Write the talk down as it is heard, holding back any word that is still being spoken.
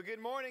good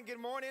morning. Good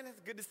morning.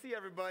 It's good to see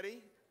everybody.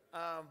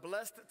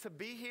 Blessed to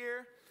be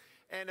here,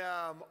 and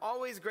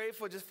always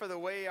grateful just for the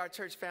way our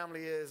church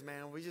family is,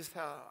 man. We just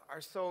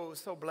are so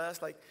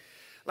blessed. Like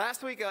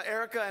last week,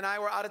 Erica and I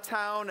were out of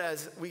town,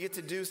 as we get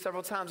to do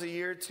several times a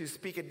year to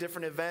speak at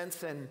different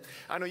events, and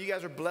I know you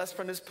guys are blessed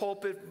from this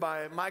pulpit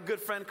by my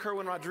good friend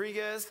Kerwin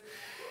Rodriguez.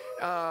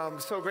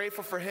 So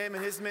grateful for him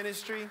and his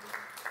ministry.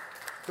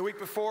 The week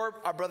before,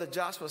 our brother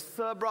Joshua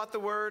Sub brought the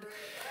word.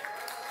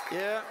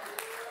 Yeah.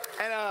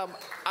 And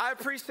I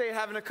appreciate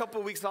having a couple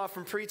of weeks off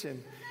from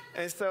preaching.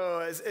 And so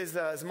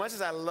as much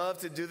as I love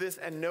to do this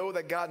and know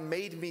that God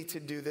made me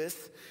to do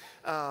this,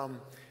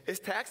 it's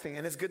taxing,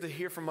 and it's good to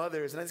hear from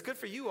others. And it's good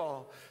for you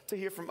all to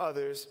hear from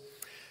others.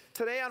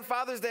 Today on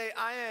Father's Day,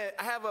 I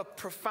have a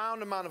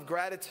profound amount of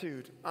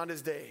gratitude on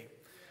this day.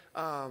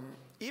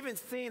 Even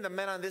seeing the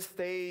men on this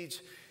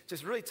stage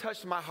just really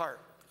touched my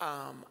heart.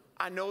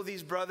 I know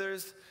these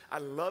brothers. I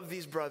love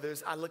these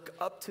brothers. I look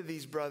up to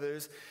these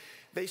brothers.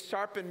 They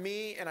sharpen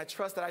me, and I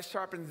trust that I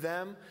sharpen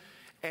them.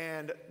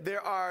 And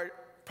there are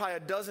probably a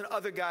dozen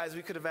other guys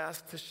we could have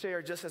asked to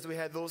share, just as we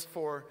had those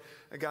four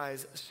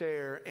guys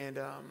share. And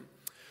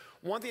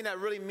one thing that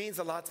really means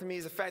a lot to me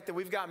is the fact that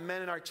we've got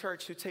men in our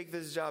church who take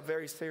this job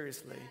very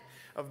seriously,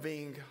 of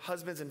being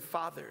husbands and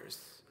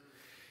fathers.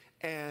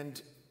 And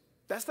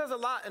that says a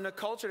lot in a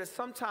culture that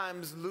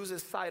sometimes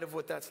loses sight of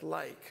what that's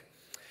like.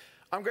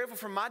 I'm grateful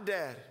for my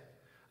dad,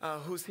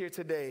 who's here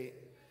today,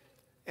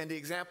 and the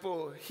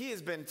example he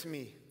has been to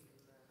me.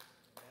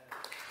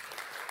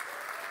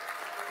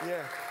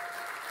 Yeah.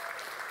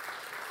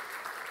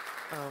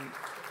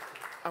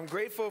 I'm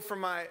grateful for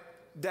my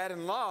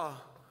dad-in-law,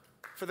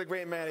 for the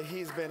great man that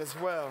he's been as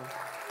well.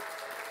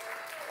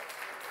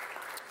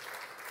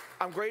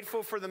 I'm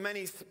grateful for the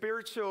many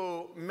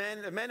spiritual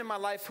men in my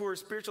life who are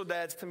spiritual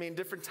dads to me in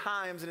different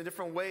times and in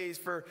different ways,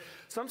 for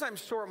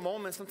sometimes short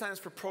moments, sometimes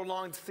for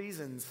prolonged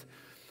seasons.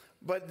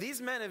 But these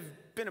men have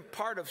been a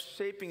part of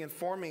shaping and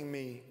forming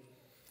me.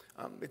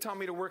 They taught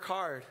me to work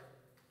hard,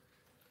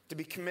 to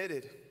be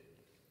committed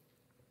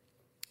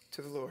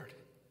to the Lord,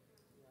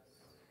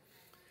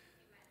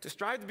 to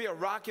strive to be a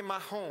rock in my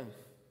home,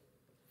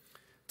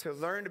 to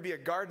learn to be a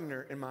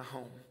gardener in my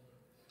home,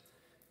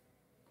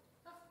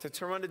 to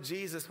turn to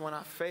Jesus when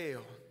I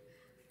fail.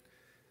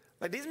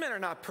 Like, these men are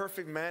not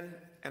perfect men,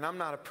 and I'm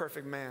not a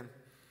perfect man.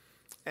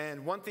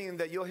 And one thing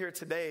that you'll hear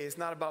today is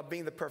not about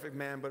being the perfect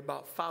man, but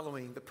about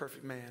following the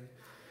perfect man.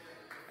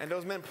 And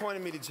those men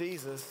pointed me to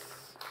Jesus.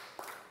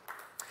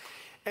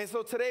 And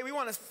so today we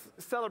want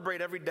to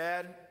celebrate every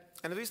dad.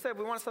 And as we said,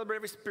 we want to celebrate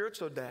every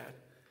spiritual dad.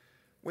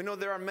 We know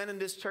there are men in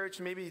this church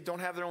who maybe don't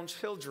have their own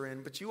children,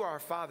 but you are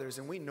fathers,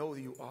 and we know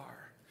you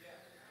are.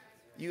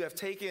 You have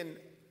taken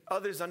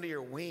others under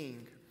your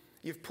wing.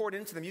 You've poured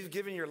into them. You've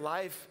given your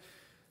life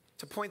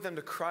to point them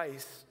to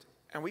Christ.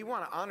 And we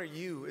want to honor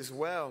you as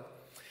well.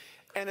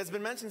 And it's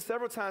been mentioned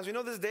several times, we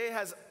know this day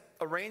has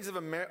a range of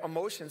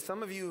emotions.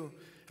 Some of you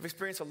have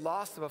experienced a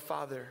loss of a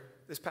father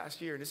this past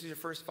year, and this is your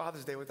first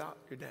Father's Day without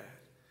your dad,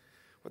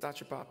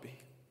 without your papi.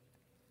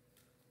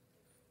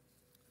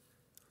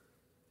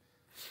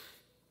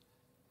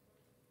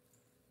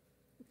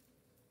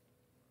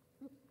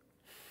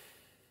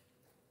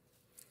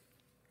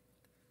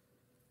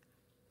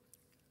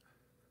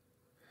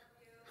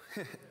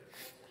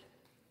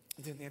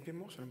 You didn't think I'd be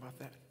emotional about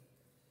that.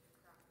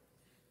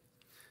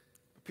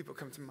 But people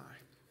come to mind.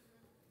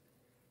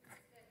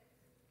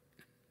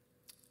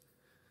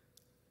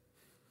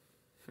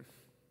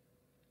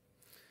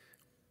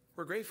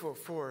 We're grateful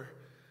for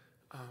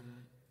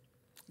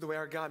the way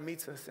our God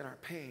meets us in our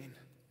pain.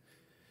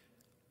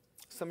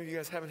 Some of you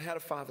guys haven't had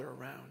a father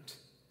around.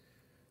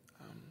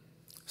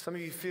 Some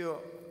of you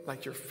feel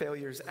like you're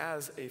failures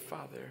as a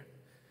father.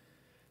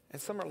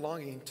 And some are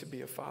longing to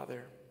be a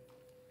father.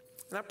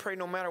 And I pray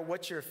no matter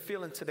what you're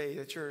feeling today,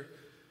 that your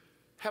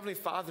Heavenly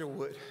Father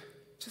would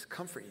just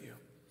comfort you.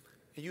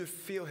 And you would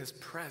feel His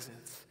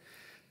presence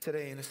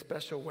today in a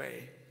special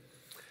way.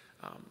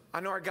 I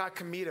know our God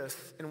can meet us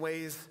in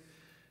ways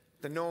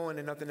that no one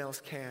and nothing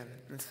else can.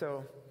 And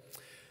so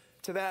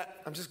to that,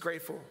 I'm just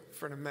grateful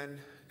for the men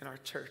in our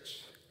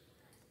church.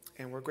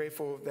 And we're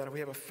grateful that we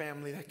have a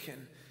family that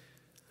can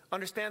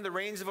understand the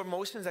range of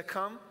emotions that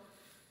come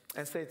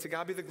and say, to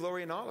God be the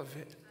glory in all of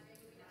it.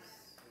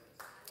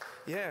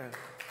 Yeah.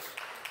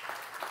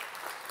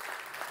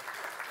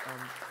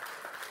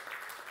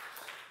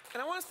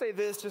 And I want to say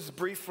this just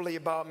briefly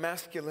about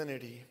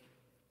masculinity.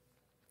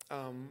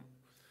 From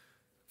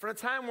the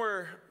time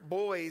we're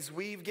boys,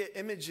 we get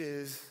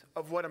images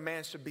of what a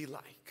man should be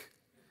like.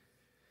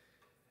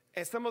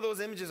 And some of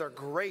those images are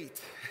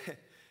great,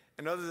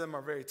 and others of them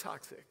are very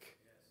toxic.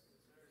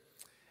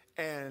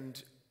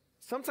 And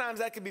sometimes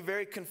that can be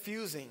very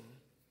confusing.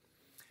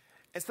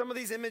 And some of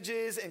these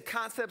images and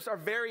concepts are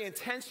very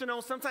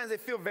intentional. Sometimes they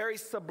feel very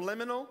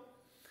subliminal.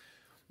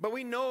 But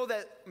we know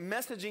that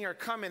messaging are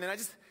coming. And I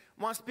just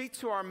want to speak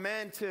to our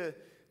men to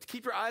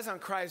keep your eyes on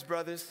Christ,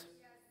 brothers.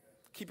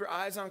 Keep your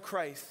eyes on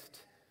Christ.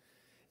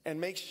 And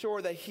make sure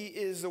that He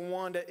is the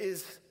one that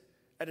is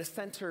at the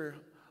center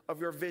of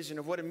your vision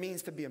of what it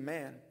means to be a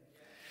man.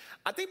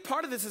 I think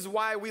part of this is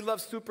why we love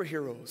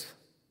superheroes.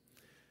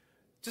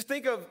 Just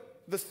think of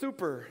the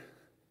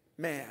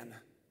Superman.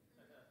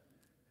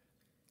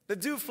 The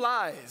dude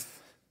flies.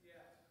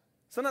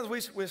 Sometimes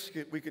we wish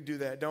we could do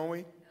that, don't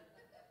we?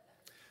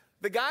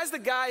 The guy's the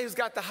guy who's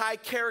got the high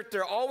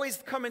character, always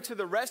coming to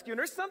the rescue. And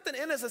there's something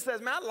in us that says,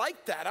 man, I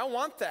like that. I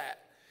want that.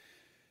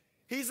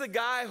 He's the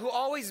guy who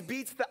always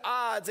beats the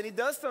odds, and he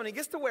does so, and he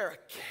gets to wear a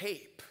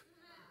cape.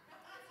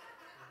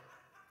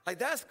 Like,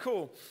 that's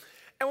cool.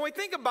 And when we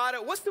think about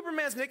it, what's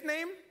Superman's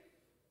nickname?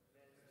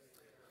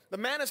 The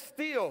Man of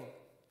Steel.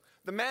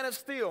 The Man of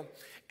Steel.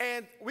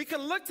 And we can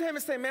look to him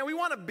and say, man, we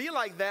want to be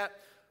like that.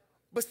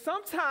 But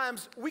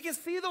sometimes we can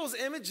see those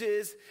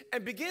images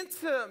and begin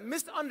to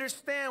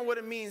misunderstand what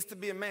it means to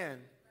be a man.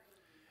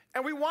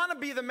 And we want to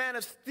be the Man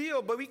of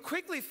Steel, but we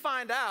quickly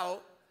find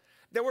out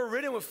that we're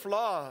ridden with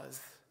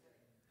flaws.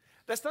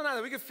 That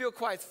sometimes we can feel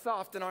quite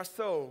soft in our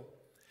soul.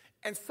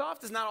 And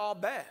soft is not all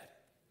bad.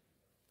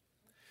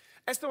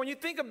 And so when you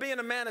think of being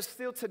a man of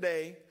steel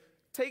today,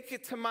 take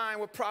it to mind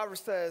what Proverbs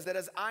says, that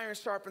as iron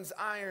sharpens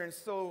iron,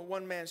 so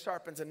one man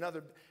sharpens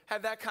another.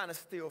 Have that kind of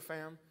steel,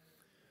 fam.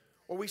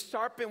 Where we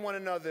sharpen one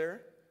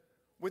another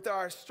with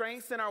our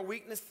strengths and our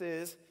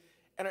weaknesses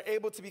and are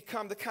able to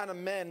become the kind of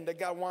men that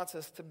God wants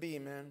us to be,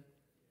 man.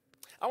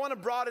 I want to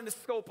broaden the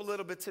scope a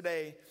little bit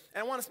today,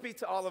 and I want to speak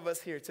to all of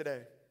us here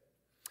today.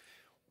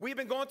 We've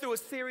been going through a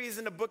series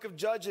in the book of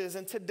Judges,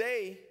 and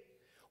today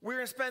we're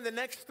going to spend the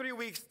next 3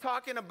 weeks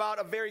talking about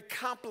a very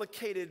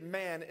complicated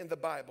man in the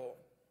Bible.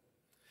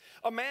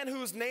 A man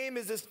whose name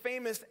is as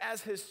famous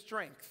as his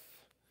strength.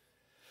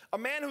 A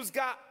man who's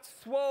got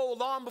swole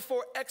long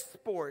before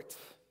export,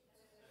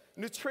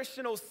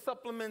 nutritional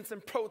supplements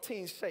and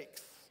protein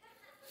shakes.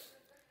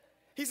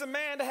 He's a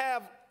man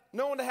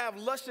known to have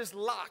luscious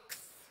locks,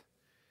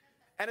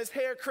 and his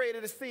hair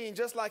created a scene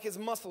just like his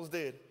muscles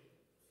did.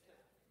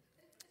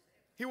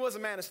 He was a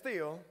man of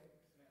steel.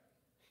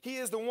 He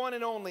is the one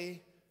and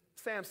only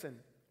Samson,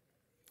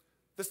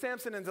 the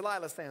Samson and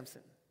Delilah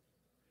Samson,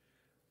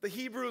 the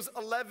Hebrews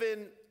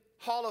 11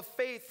 Hall of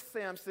Faith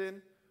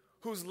Samson,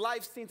 whose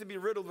life seemed to be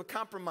riddled with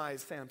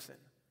compromise Samson.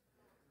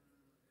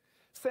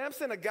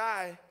 Samson, a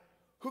guy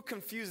who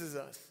confuses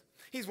us.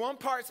 He's one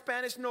part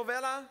Spanish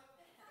novela,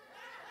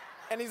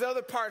 and he's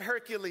other part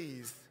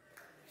Hercules.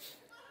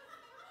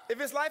 If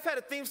his life had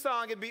a theme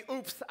song, it'd be,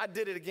 "Oops, I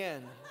Did It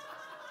Again."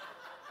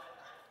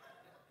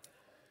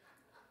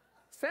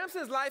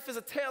 Samson's life is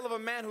a tale of a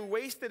man who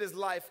wasted his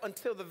life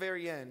until the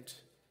very end.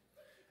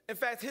 In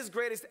fact, his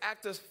greatest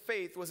act of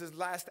faith was his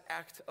last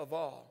act of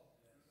all.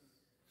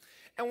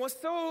 And what's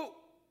so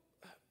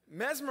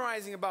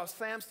mesmerizing about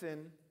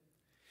Samson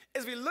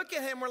is we look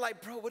at him, we're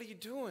like, bro, what are you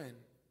doing?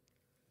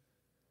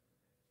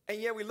 And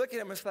yet we look at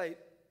him and it's like,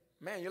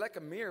 man, you're like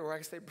a mirror where I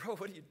can say, bro,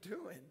 what are you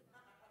doing?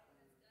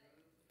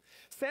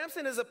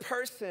 Samson is a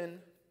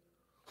person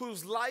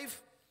whose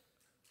life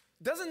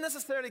doesn't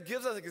necessarily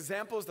give us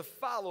examples to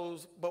follow,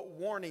 but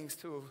warnings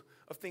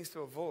of things to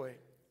avoid.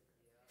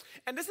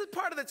 And this is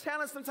part of the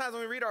challenge sometimes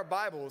when we read our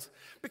Bibles,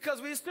 because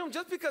we assume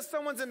just because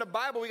someone's in the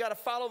Bible, we got to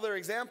follow their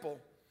example.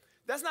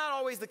 That's not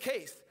always the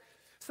case.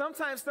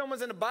 Sometimes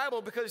someone's in the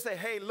Bible because you say,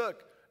 hey,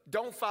 look,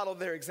 don't follow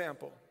their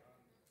example.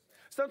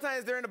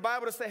 Sometimes they're in the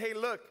Bible to say, hey,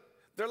 look,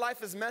 their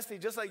life is messy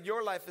just like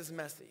your life is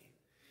messy.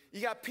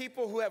 You got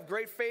people who have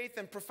great faith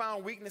and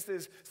profound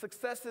weaknesses,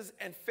 successes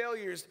and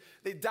failures.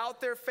 They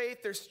doubt their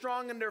faith. They're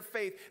strong in their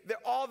faith. They're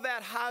all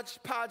that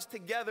hodgepodge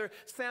together.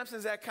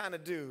 Samson's that kind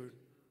of dude.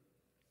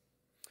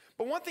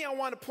 But one thing I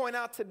want to point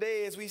out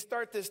today as we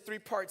start this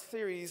 3-part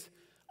series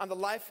on the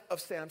life of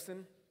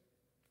Samson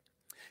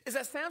is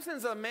that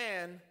Samson's a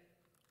man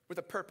with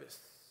a purpose.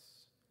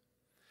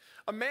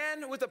 A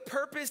man with a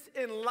purpose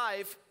in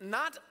life,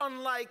 not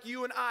unlike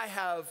you and I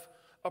have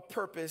a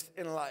purpose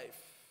in life.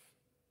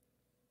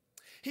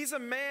 He's a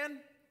man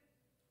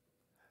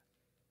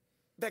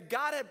that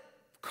God had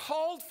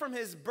called from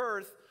his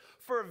birth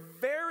for a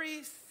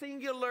very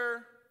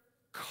singular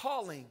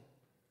calling.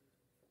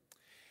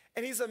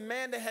 And he's a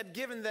man that had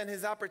given then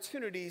his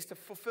opportunities to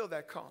fulfill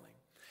that calling.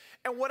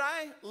 And what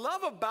I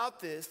love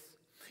about this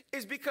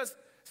is because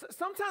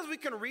sometimes we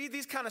can read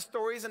these kind of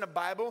stories in the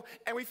Bible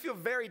and we feel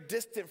very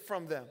distant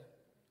from them.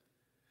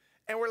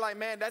 And we're like,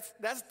 man,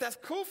 that's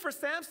cool for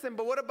Samson,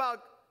 but what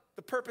about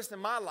the purpose in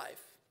my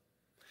life?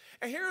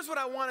 And here's what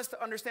I want us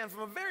to understand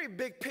from a very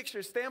big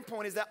picture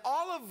standpoint is that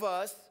all of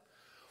us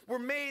were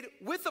made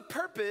with a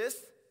purpose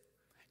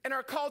and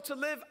are called to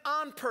live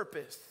on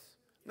purpose,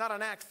 not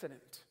on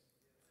accident.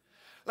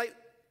 Like,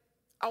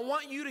 I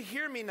want you to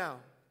hear me now.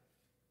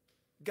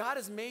 God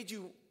has made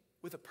you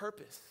with a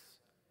purpose.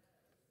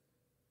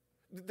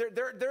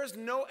 There's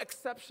no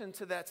exception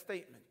to that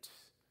statement.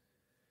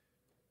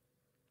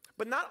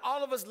 But not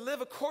all of us live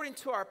according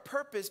to our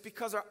purpose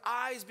because our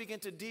eyes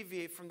begin to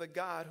deviate from the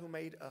God who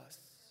made us.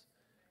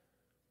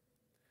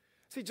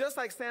 See, just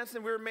like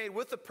Samson, we were made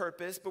with a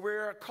purpose, but we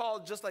are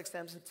called, just like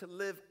Samson, to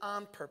live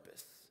on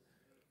purpose.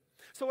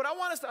 So what I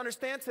want us to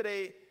understand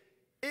today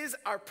is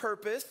our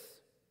purpose,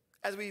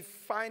 as we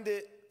find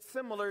it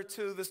similar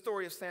to the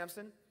story of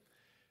Samson.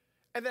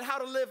 and then how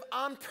to live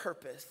on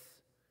purpose.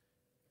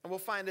 And we'll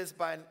find this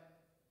by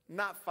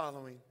not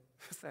following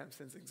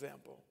Samson's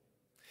example.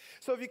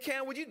 So if you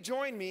can, would you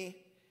join me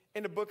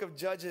in the book of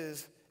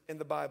Judges in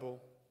the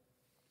Bible?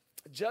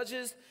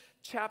 Judges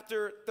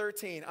chapter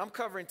 13. I'm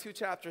covering 2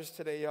 chapters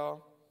today,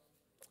 y'all.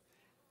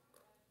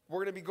 We're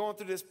going to be going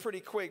through this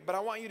pretty quick, but I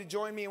want you to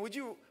join me. And would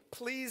you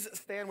please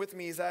stand with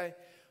me as I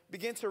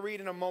begin to read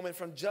in a moment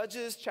from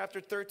Judges chapter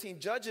 13.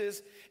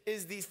 Judges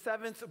is the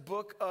 7th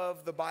book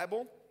of the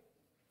Bible,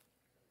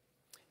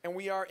 and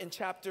we are in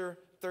chapter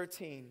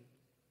 13.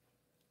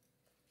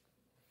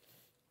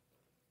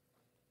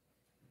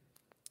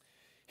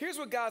 Here's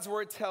what God's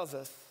word tells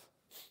us.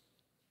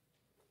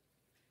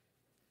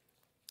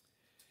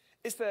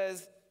 It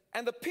says,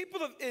 and the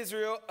people of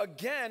Israel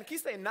again, can you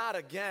say not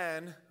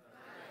again? Not again.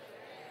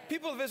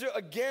 People of Israel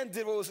again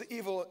did what was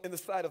evil in the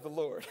sight of the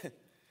Lord.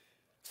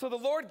 So the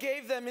Lord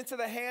gave them into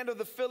the hand of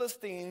the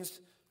Philistines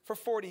for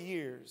 40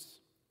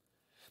 years.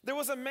 There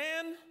was a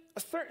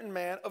certain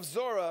man of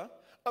Zorah,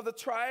 of the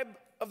tribe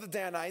of the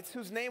Danites,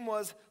 whose name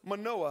was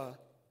Manoah,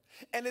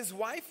 and his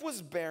wife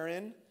was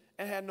barren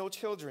and had no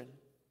children.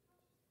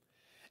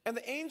 And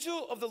the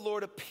angel of the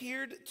Lord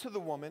appeared to the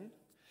woman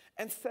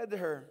and said to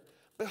her,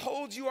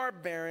 behold, you are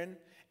barren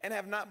and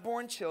have not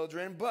borne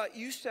children, but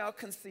you shall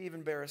conceive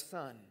and bear a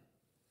son.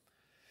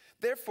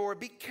 Therefore,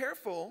 be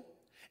careful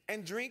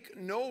and drink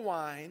no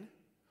wine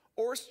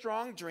or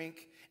strong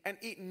drink, and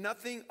eat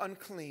nothing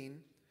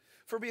unclean.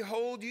 For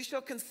behold, you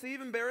shall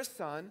conceive and bear a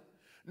son.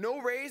 No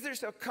razor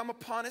shall come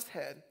upon his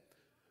head,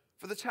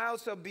 for the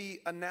child shall be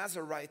a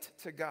Nazarite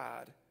to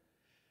God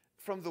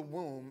from the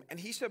womb, and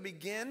he shall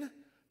begin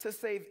to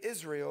save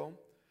Israel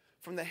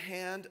from the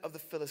hand of the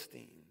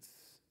Philistines.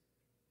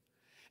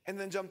 And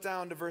then jump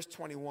down to verse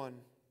 21.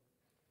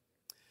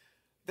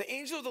 The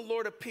angel of the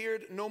Lord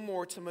appeared no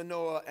more to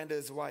Manoah and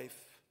his wife.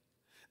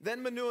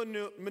 Then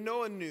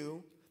Manoah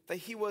knew that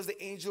he was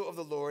the angel of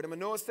the Lord. And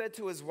Manoah said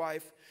to his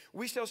wife,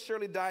 we shall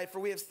surely die, for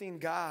we have seen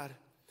God.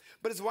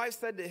 But his wife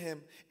said to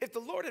him, if the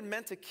Lord had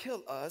meant to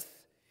kill us,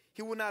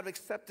 he would not have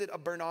accepted a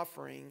burnt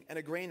offering and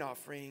a grain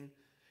offering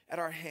at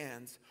our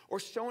hands, or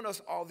shown us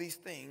all these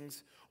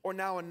things, or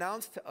now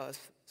announced to us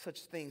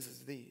such things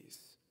as these.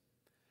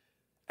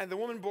 And the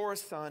woman bore a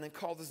son and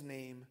called his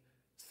name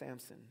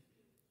Samson.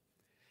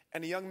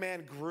 And the young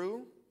man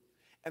grew,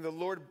 and the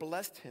Lord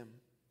blessed him.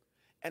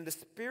 And the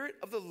Spirit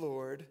of the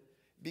Lord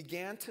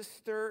began to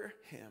stir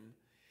him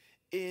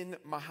in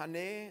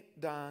Mahaneh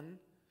Dan,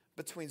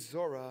 between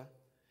Zorah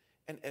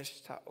and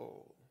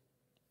Eshtaol.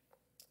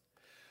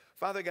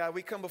 Father God,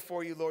 we come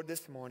before you, Lord,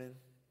 this morning.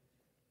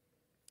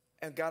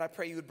 And God, I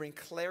pray you would bring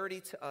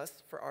clarity to us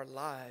for our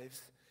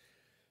lives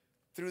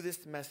through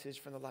this message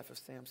from the life of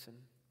Samson.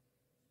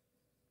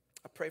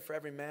 I pray for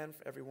every man,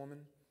 for every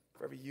woman,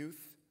 for every youth,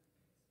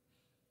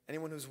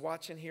 anyone who's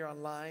watching here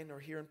online or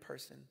here in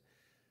person,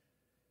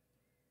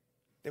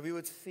 that we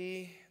would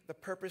see the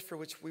purpose for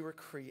which we were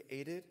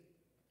created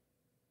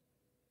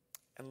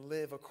and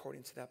live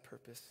according to that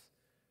purpose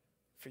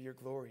for your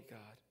glory, God.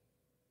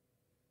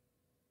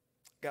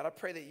 God, I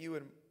pray that you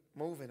would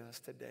move in us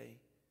today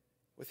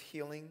with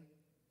healing,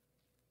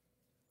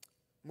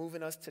 move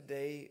in us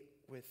today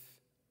with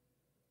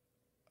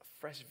a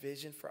fresh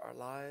vision for our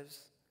lives.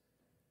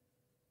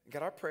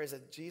 God, our prayer is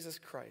that Jesus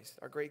Christ,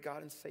 our great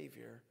God and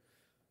Savior,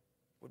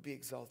 would be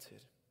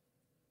exalted.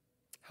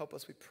 Help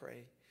us, we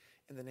pray.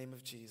 In the name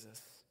of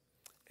Jesus,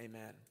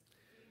 amen.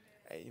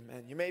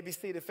 Amen. You may be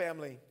seated,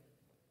 family.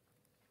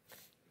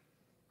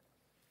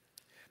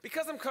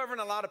 Because I'm covering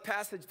a lot of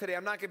passage today,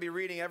 I'm not going to be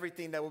reading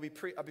everything that I'll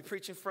be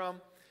preaching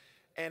from.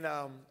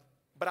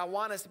 But I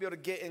want us to be able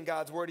to get in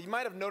God's word. You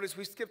might have noticed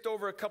we skipped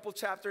over a couple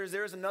chapters.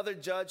 There's another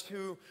judge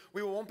who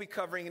we won't be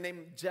covering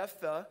named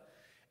Jephthah.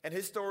 And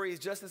his story is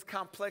just as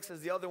complex as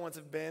the other ones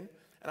have been.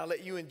 And I'll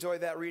let you enjoy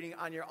that reading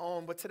on your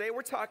own. But today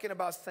we're talking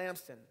about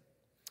Samson.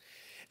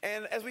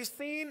 And as we've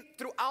seen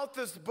throughout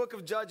this book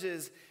of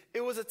Judges,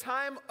 it was a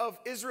time of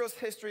Israel's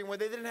history when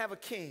they didn't have a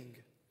king.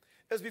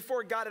 It was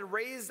before God had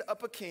raised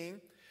up a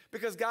king,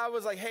 because God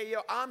was like, hey,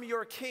 yo, I'm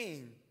your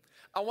king.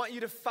 I want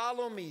you to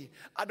follow me.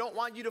 I don't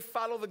want you to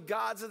follow the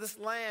gods of this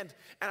land.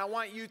 And I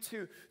want you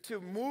to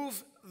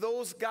move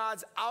those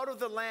gods out of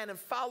the land and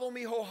follow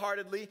me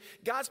wholeheartedly.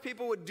 God's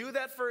people would do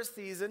that for a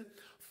season,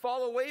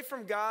 fall away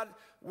from God,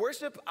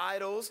 worship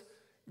idols.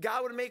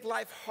 God would make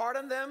life hard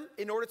on them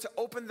in order to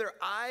open their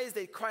eyes.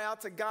 They'd cry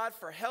out to God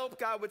for help.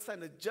 God would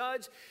send a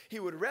judge. He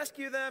would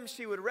rescue them.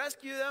 She would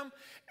rescue them.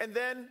 And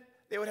then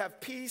they would have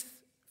peace,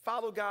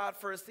 follow God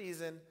for a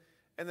season,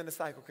 and then the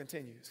cycle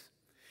continues.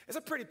 It's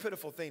a pretty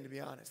pitiful thing, to be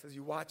honest, as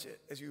you watch it,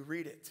 as you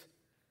read it.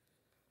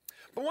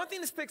 But one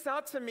thing that sticks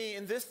out to me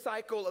in this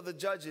cycle of the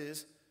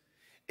Judges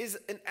is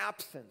an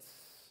absence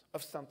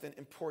of something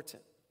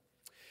important.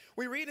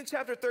 We read in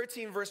chapter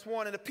 13, verse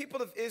 1, and the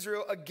people of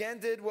Israel again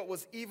did what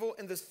was evil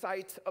in the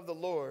sight of the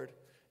Lord.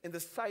 In the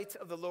sight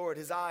of the Lord,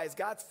 his eyes.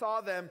 God saw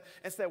them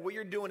and said, what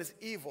you're doing is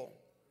evil.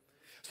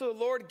 So the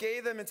Lord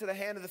gave them into the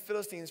hand of the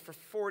Philistines for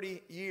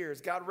 40 years.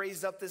 God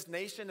raised up this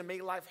nation to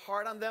make life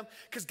hard on them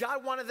because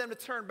God wanted them to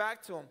turn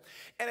back to him.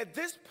 And at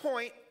this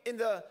point in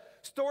the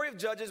story of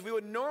Judges, we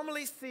would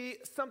normally see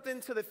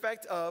something to the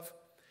effect of,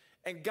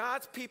 and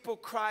God's people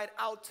cried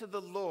out to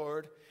the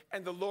Lord,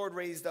 and the Lord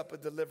raised up a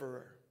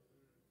deliverer.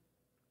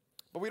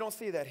 But we don't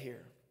see that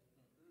here.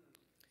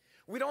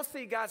 We don't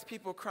see God's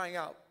people crying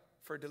out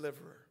for a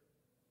deliverer.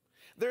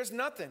 There's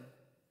nothing.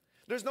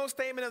 There's no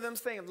statement of them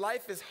saying,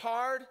 life is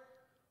hard.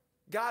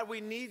 God,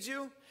 we need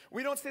you.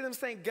 We don't see them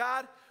saying,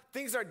 God,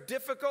 things are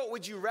difficult.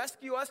 Would you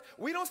rescue us?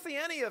 We don't see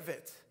any of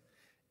it.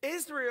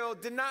 Israel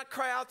did not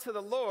cry out to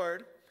the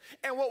Lord.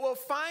 And what we'll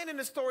find in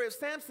the story of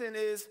Samson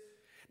is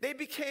they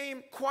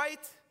became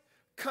quite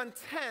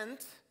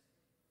content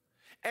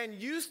and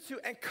used to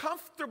and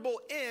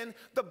comfortable in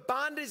the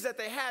bondage that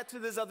they had to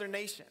this other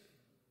nation.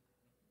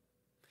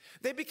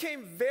 They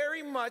became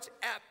very much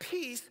at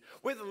peace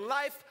with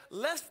life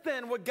less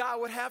than what God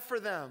would have for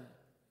them.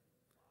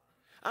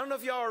 I don't know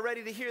if y'all are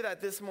ready to hear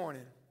that this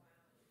morning.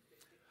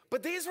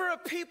 But these were a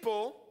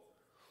people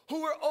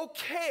who were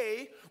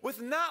okay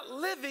with not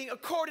living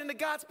according to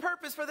God's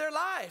purpose for their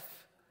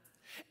life.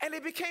 And they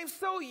became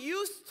so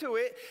used to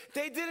it,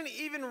 they didn't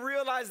even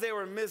realize they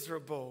were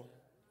miserable,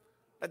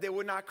 that they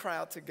would not cry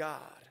out to God.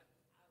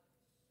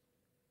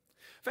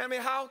 Family,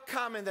 how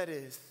common that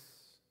is.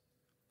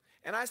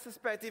 And I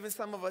suspect even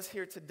some of us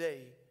here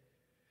today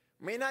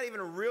may not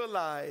even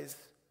realize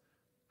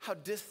how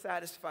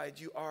dissatisfied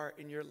you are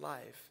in your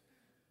life.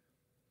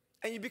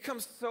 And you become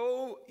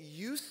so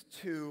used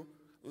to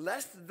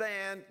less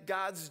than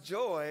God's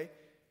joy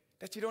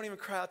that you don't even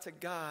cry out to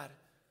God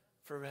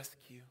for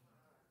rescue.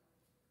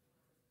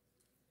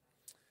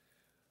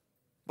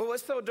 But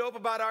what's so dope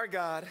about our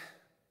God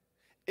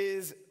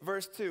is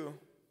verse 2.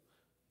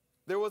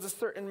 There was a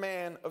certain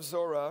man of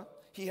Zorah.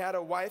 He had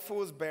a wife who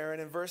was barren.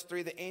 In verse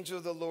 3, the angel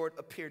of the Lord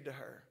appeared to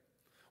her.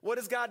 What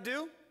does God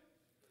do?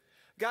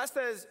 God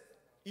says,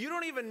 you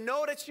don't even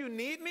know that you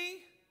need me,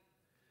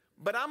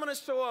 but I'm going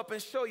to show up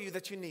and show you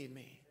that you need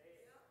me.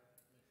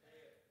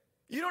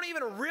 You don't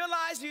even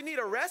realize you need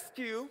a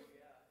rescue,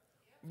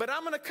 but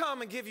I'm going to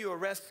come and give you a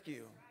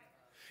rescue.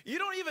 You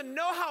don't even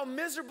know how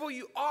miserable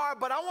you are,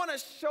 but I want to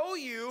show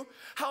you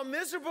how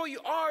miserable you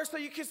are so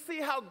you can see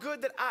how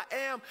good that I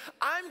am.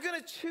 I'm going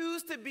to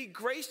choose to be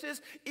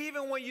gracious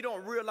even when you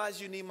don't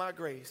realize you need my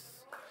grace.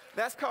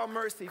 That's called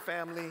mercy,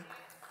 family.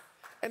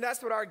 And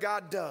that's what our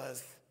God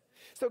does.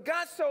 So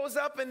God shows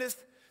up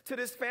to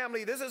this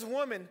family. This is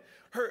woman.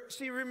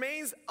 She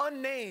remains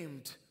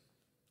unnamed.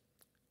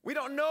 We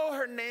don't know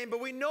her name, but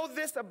we know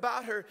this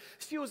about her.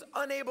 She was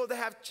unable to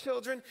have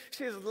children.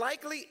 She is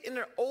likely in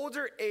her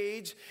older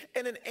age,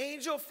 and an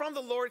angel from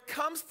the Lord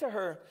comes to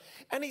her,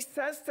 and he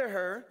says to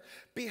her,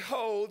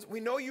 behold,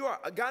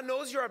 God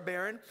knows you are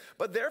barren,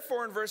 but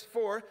therefore in verse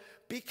 4,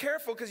 be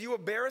careful because you will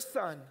bear a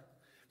son.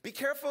 Be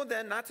careful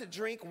then not to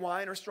drink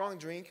wine or strong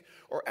drink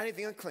or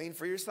anything unclean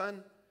for your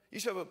son.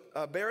 You shall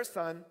bear a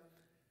son.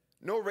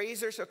 No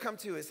razor shall come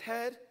to his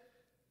head,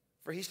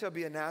 for he shall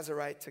be a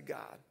Nazirite to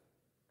God.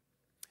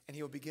 And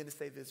he will begin to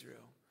save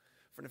Israel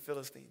from the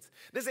Philistines.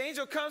 This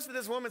angel comes to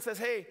this woman and says,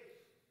 hey,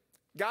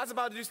 God's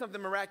about to do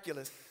something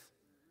miraculous.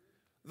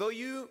 Though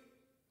you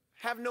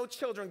have no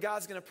children,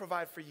 God's going to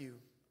provide for you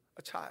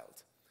a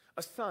child,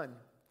 a son.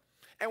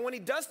 And when he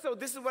does so,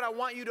 this is what I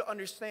want you to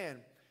understand.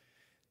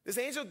 This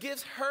angel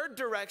gives her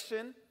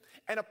direction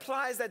and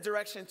applies that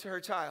direction to her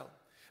child.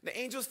 The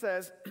angel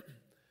says,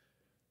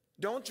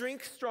 don't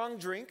drink strong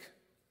drink.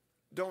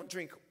 Don't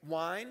drink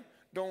wine.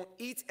 Don't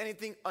eat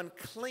anything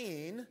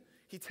unclean.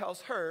 He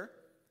tells her,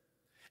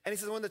 and he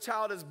says, when the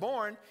child is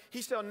born,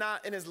 he shall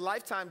not in his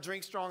lifetime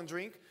drink strong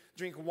drink,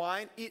 drink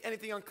wine, eat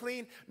anything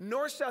unclean,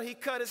 nor shall he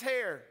cut his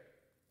hair.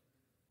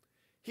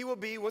 He will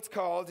be what's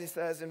called, he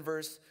says in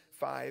verse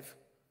 5,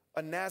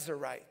 a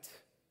Nazirite.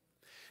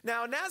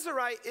 Now, a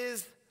Nazirite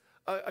is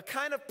a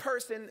kind of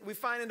person we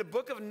find in the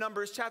book of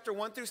Numbers, chapter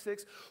 1 through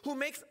 6, who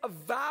makes a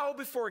vow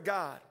before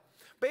God.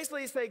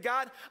 Basically, you say,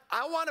 God,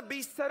 I want to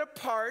be set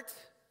apart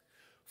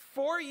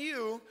for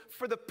you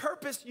for the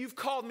purpose you've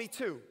called me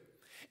to.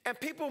 And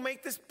people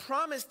make this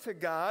promise to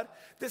God,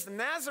 this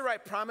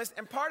Nazirite promise,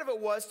 and part of it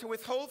was to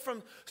withhold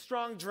from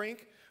strong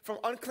drink, from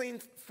unclean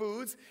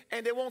foods,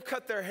 and they won't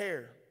cut their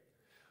hair.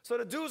 So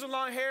the dudes with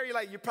long hair,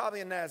 you're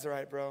probably a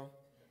Nazirite, bro.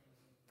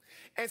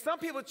 And some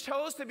people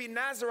chose to be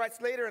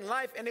Nazirites later in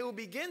life, and they will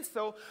begin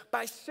so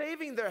by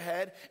shaving their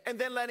head and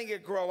then letting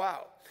it grow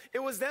out. It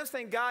was them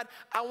saying, God,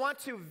 I want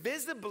to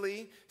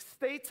visibly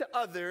state to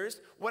others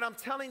what I'm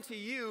telling to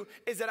you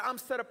is that I'm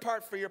set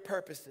apart for your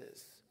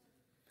purposes.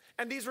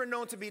 And these were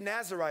known to be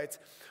Nazirites.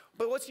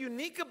 But what's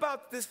unique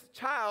about this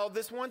child,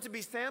 this one to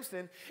be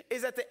Samson,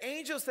 is that the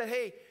angel said,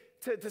 hey,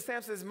 to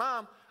Samson's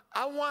mom,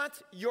 I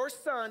want your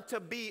son to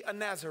be a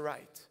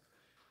Nazirite.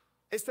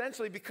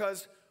 Essentially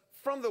because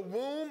from the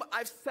womb,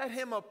 I've set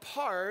him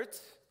apart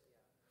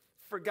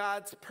for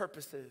God's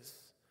purposes.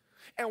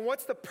 And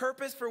what's the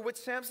purpose for which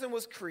Samson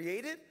was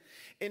created?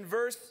 In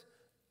verse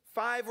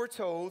 5, we're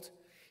told,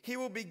 he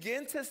will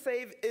begin to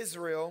save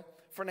Israel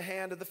from the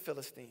hand of the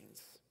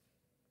Philistines.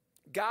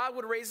 God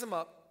would raise him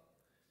up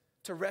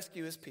to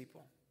rescue his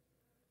people.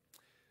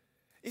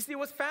 You see,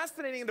 what's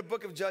fascinating in the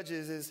book of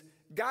Judges is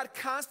God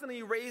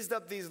constantly raised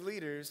up these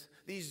leaders,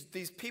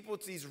 these people,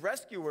 these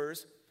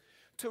rescuers,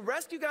 to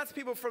rescue God's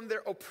people from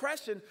their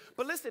oppression.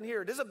 But listen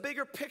here, there's a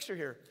bigger picture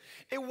here.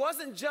 It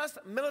wasn't just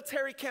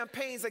military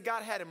campaigns that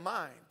God had in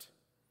mind.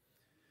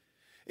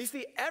 You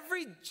see,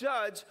 every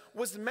judge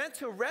was meant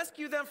to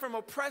rescue them from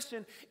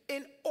oppression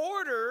in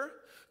order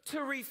to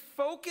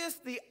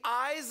refocus the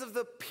eyes of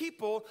the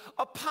people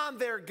upon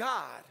their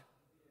God.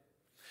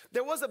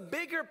 There was a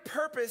bigger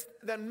purpose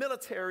than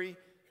military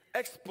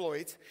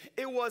exploits.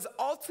 It was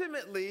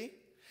ultimately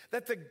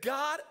that the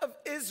God of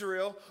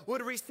Israel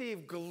would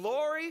receive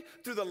glory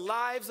through the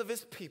lives of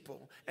his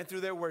people and through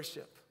their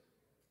worship.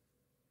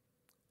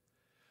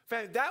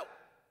 Family, that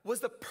was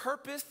the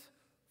purpose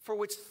for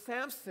which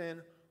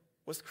Samson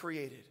was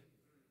created.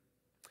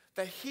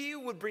 That he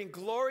would bring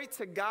glory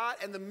to God,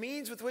 and the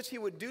means with which he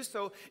would do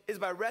so is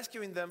by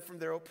rescuing them from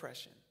their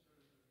oppression.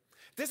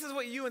 This is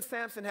what you and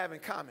Samson have in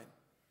common.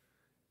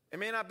 It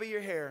may not be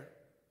your hair.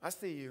 I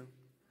see you.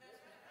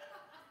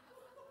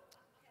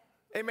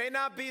 It may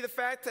not be the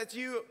fact that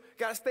you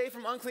got to stay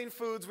from unclean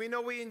foods. We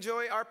know we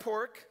enjoy our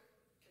pork.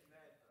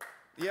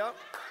 Yep.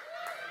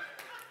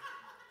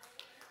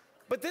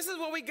 But this is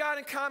what we got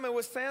in common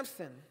with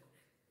Samson,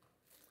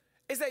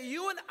 is that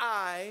you and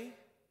I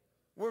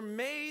were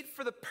made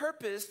for the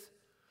purpose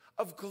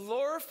of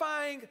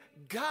glorifying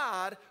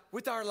God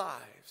with our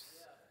lives.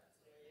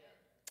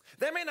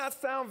 That may not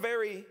sound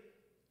very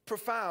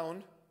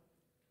profound,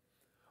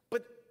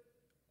 but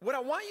what I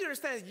want you to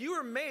understand is you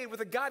were made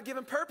with a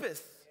God-given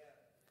purpose.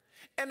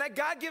 And that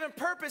God-given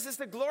purpose is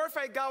to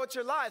glorify God with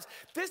your lives.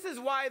 This is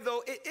why,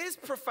 though, it is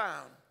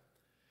profound.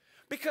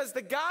 Because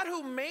the God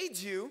who made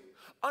you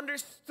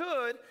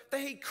understood that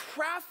he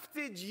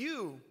crafted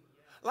you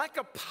like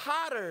a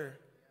potter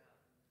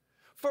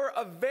for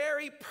a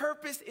very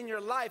purpose in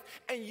your life.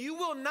 And you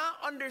will not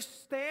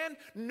understand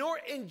nor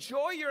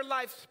enjoy your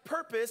life's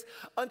purpose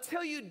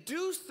until you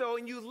do so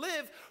and you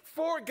live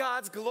for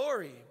God's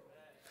glory.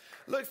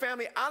 Look,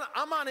 family,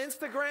 I'm on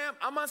Instagram,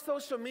 I'm on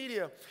social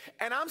media,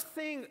 and I'm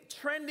seeing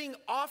trending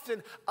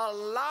often a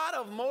lot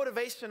of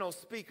motivational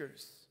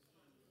speakers.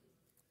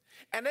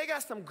 And they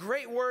got some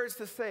great words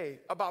to say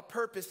about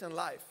purpose in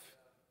life.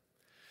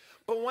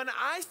 But when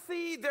I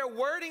see their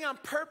wording on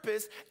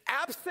purpose,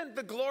 absent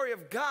the glory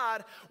of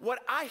God, what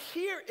I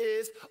hear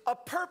is a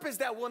purpose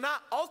that will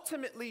not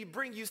ultimately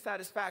bring you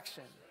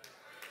satisfaction.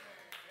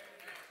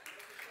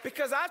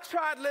 Because I've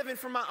tried living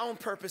for my own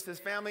purposes,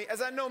 family,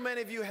 as I know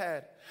many of you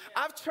had.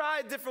 I've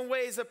tried different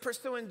ways of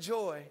pursuing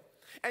joy.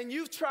 And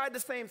you've tried the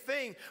same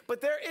thing.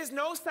 But there is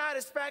no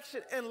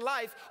satisfaction in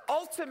life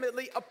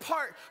ultimately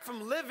apart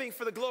from living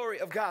for the glory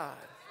of God.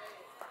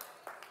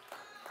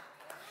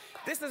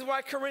 This is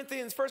why 1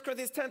 Corinthians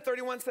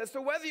 10:31 says,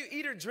 so whether you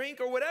eat or drink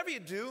or whatever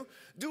you do,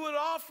 do it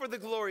all for the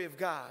glory of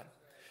God.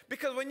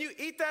 Because when you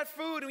eat that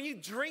food, when you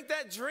drink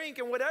that drink,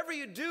 and whatever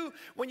you do,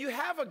 when you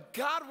have a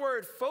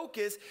God-word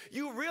focus,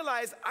 you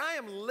realize I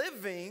am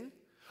living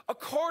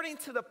according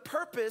to the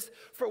purpose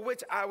for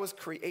which I was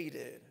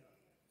created.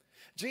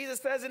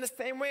 Jesus says in the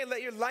same way,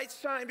 let your light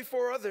shine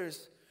before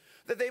others,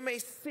 that they may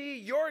see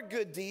your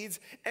good deeds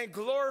and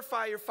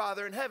glorify your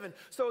Father in heaven.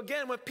 So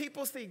again, when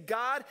people see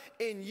God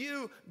in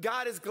you,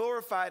 God is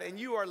glorified, and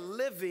you are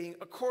living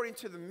according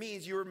to the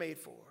means you were made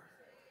for.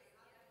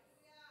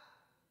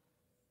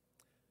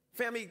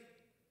 Family,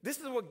 this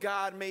is what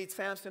God made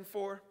Samson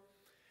for.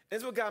 This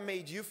is what God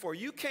made you for.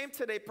 You came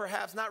today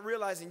perhaps not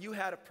realizing you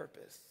had a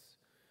purpose.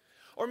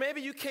 Or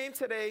maybe you came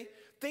today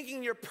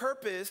thinking your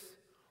purpose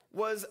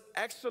was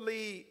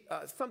actually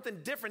something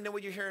different than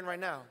what you're hearing right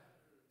now.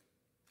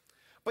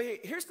 But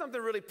here's something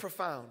really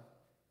profound.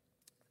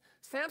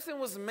 Samson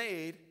was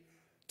made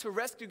to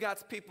rescue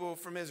God's people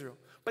from Israel.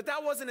 But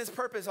that wasn't his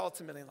purpose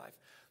ultimately in life.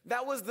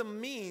 That was the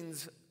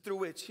means through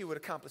which he would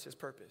accomplish his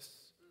purpose.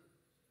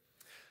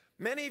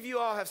 Many of you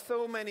all have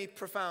so many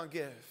profound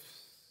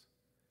gifts.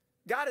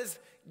 God has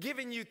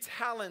given you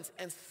talents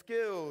and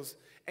skills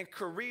and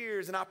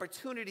careers and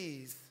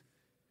opportunities.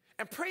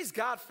 And praise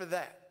God for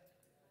that.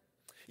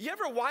 You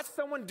ever watch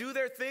someone do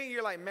their thing,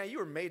 you're like, man, you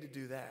were made to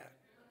do that.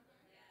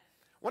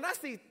 When I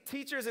see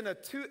teachers in a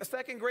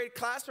second grade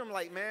classroom, I'm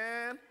like,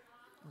 man,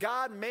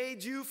 God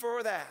made you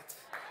for that.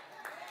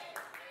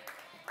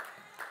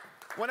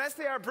 When I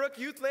see our Brook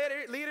youth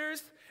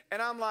leaders,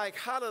 and I'm like,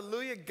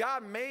 hallelujah,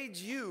 God made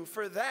you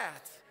for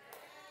that.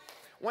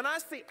 When I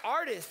see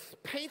artists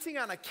painting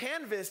on a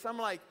canvas, I'm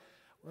like,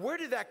 where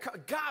did that come?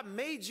 God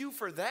made you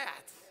for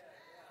that.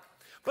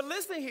 But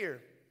listen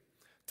here,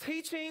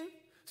 teaching,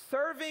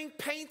 serving,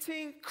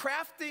 painting,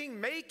 crafting,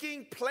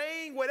 making,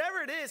 playing,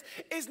 whatever it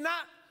is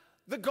not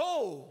the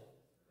goal.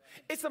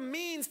 It's a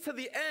means to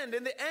the end,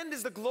 and the end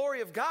is the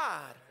glory of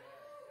God.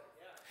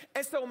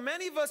 And so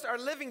many of us are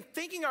living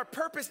thinking our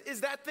purpose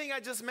is that thing I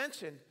just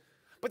mentioned.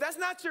 But that's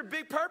not your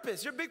big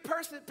purpose. Your big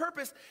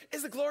purpose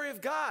is the glory of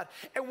God.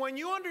 And when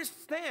you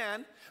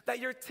understand that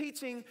you're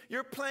teaching,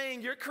 you're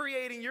playing, you're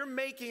creating, you're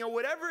making, or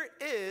whatever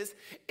it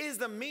is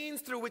the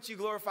means through which you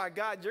glorify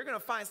God, you're going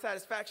to find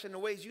satisfaction in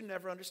ways you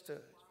never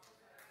understood.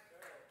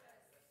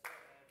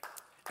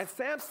 And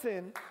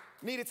Samson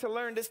needed to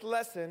learn this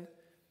lesson,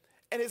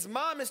 and his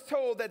mom is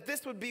told that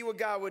this would be what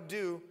God would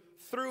do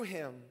through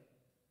him.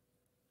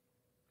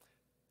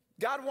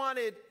 God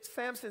wanted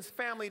Samson's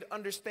family to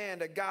understand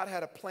that God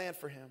had a plan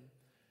for him.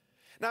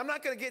 Now, I'm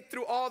not going to get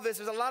through all this.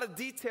 There's a lot of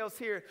details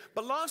here.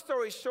 But long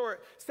story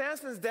short,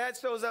 Samson's dad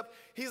shows up.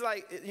 He's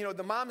like,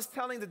 the mom is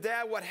telling the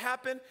dad what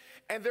happened.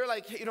 And they're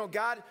like,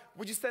 God,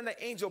 would you send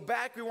the angel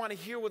back? We want to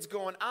hear what's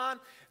going on.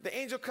 The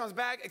angel comes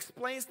back,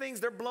 explains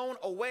things. They're blown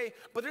away.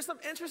 But there's some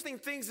interesting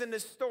things in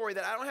this story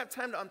that I don't have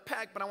time to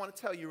unpack, but I want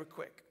to tell you real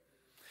quick.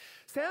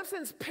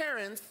 Samson's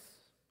parents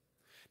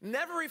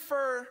never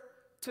refer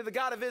to the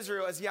God of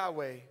Israel as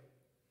Yahweh.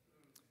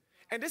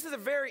 And this is a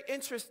very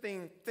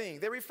interesting thing.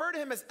 They refer to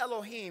him as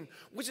Elohim,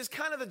 which is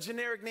kind of the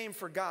generic name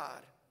for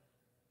God.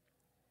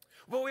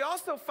 What we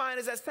also find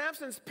is that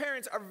Samson's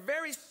parents are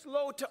very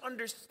slow to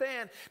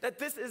understand that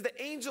this is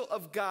the angel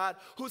of God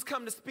who's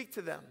come to speak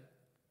to them.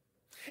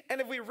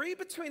 And if we read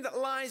between the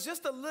lines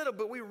just a little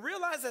bit, we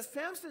realize that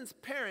Samson's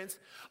parents,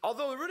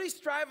 although really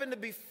striving to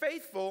be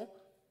faithful,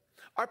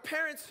 are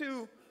parents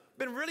who've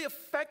been really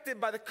affected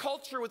by the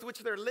culture with which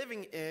they're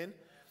living in.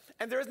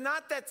 And there's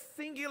not that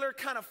singular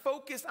kind of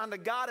focus on the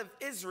God of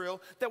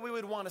Israel that we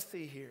would want to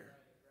see here.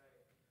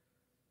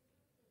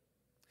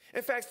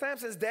 In fact,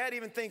 Samson's dad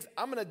even thinks,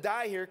 I'm going to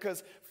die here,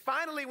 because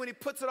finally when he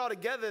puts it all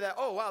together that,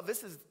 oh, wow,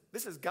 this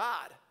is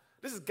God.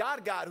 This is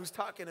God who's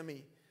talking to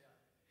me.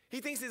 He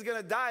thinks he's going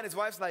to die, and his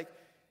wife's like,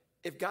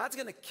 if God's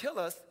going to kill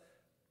us,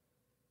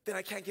 then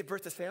I can't give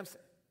birth to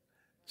Samson.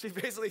 She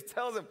basically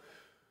tells him,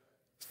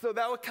 so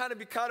that would kind of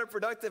be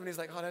counterproductive. And he's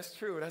like, oh, that's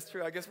true.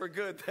 I guess we're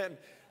good then.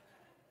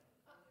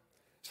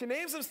 She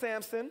names him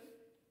Samson,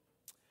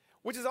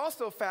 which is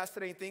also a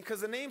fascinating thing,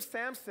 because the name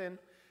Samson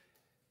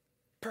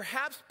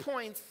perhaps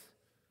points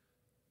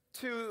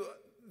to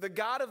the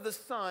God of the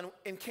sun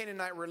in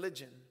Canaanite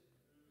religion.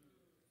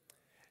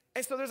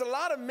 And so there's a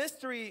lot of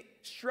mystery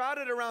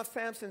shrouded around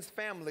Samson's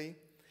family,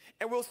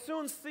 and we'll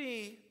soon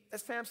see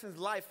that Samson's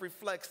life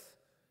reflects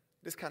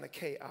this kind of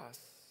chaos.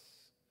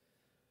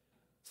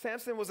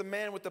 Samson was a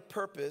man with a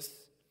purpose.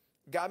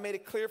 God made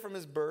it clear from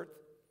his birth.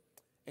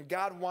 And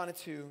God wanted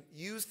to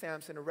use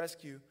Samson to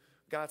rescue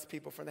God's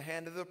people from the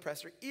hand of the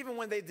oppressor, even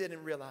when they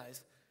didn't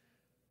realize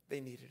they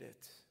needed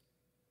it.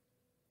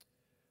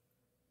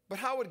 But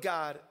how would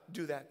God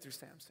do that through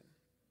Samson?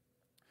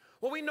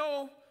 Well, we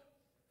know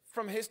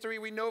from history,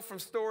 we know from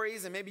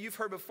stories, and maybe you've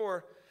heard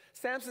before,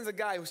 Samson's a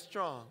guy who's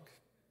strong,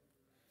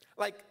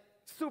 like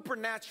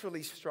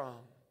supernaturally strong.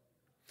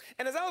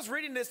 And as I was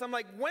reading this, I'm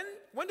like,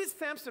 when did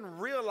Samson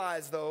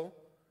realize, though,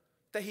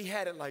 that he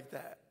had it like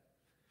that?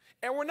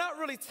 And we're not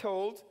really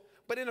told,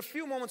 but in a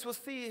few moments we'll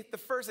see the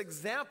first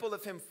example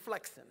of him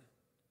flexing.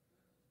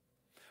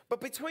 But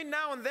between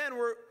now and then,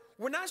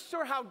 we're not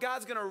sure how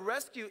God's going to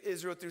rescue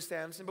Israel through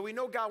Samson, but we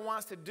know God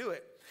wants to do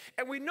it.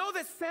 And we know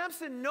that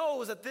Samson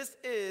knows that this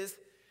is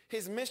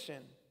his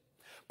mission.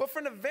 But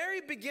from the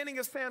very beginning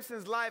of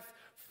Samson's life,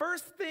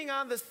 first thing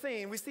on the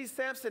scene, we see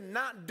Samson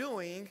not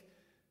doing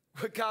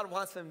what God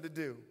wants him to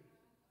do.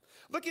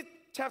 Look at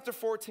chapter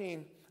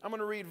 14. I'm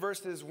going to read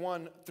verses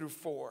 1 through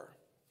 4.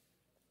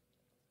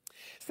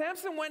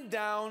 Samson went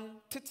down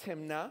to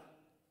Timnah,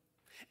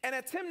 and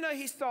at Timnah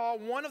he saw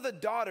one of the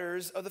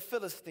daughters of the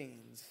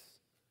Philistines.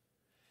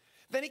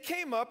 Then he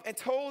came up and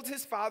told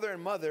his father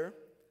and mother,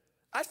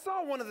 I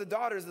saw one of the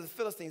daughters of the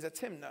Philistines at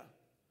Timnah.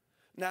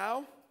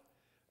 Now,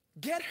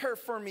 get her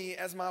for me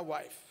as my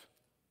wife.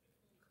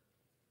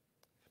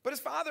 But his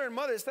father and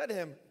mother said to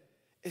him,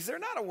 is there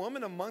not a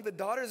woman among the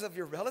daughters of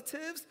your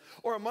relatives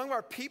or among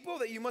our people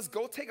that you must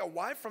go take a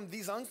wife from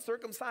these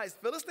uncircumcised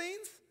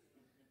Philistines?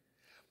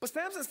 But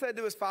Samson said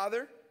to his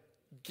father,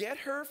 get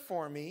her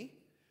for me,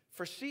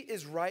 for she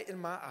is right in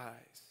my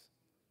eyes.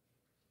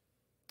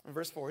 In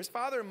verse 4, his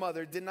father and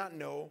mother did not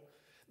know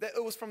that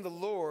it was from the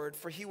Lord,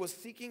 for he was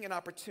seeking an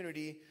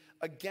opportunity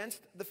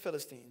against the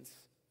Philistines.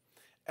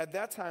 At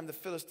that time, the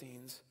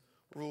Philistines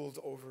ruled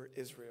over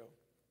Israel.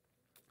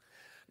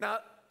 Now,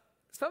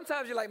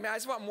 sometimes you're like, man, I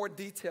just want more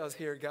details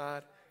here,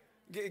 God.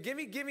 Give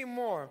me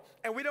more.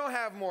 And we don't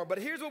have more, but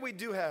here's what we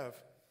do have.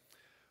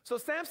 So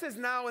Samson's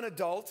now an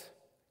adult.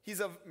 He's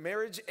of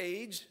marriage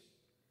age.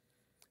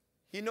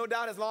 He no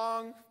doubt has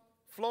long,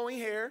 flowing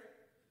hair.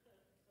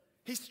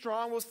 He's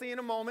strong, we'll see in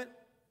a moment.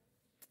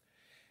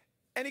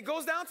 And he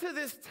goes down to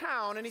this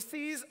town and he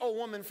sees a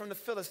woman from the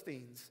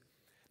Philistines.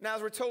 Now,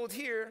 as we're told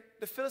here,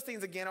 the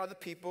Philistines, again, are the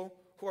people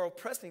who are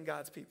oppressing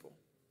God's people.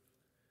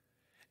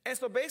 And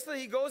so basically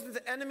he goes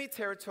into enemy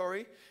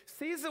territory,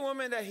 sees a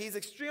woman that he's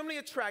extremely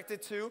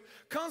attracted to,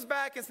 comes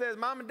back and says,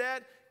 Mom and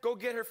Dad, go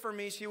get her for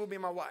me. She will be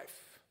my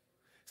wife.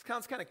 It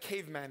sounds kind of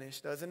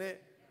cavemanish, doesn't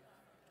it?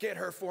 Get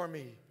her for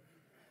me.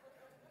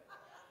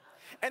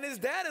 And his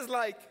dad is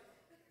like,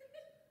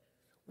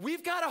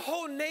 we've got a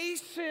whole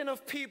nation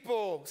of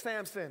people,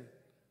 Samson,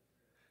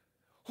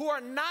 who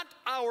are not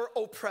our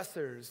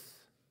oppressors,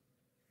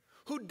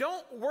 who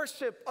don't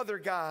worship other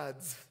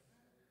gods.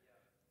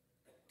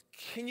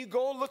 Can you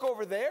go look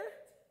over there?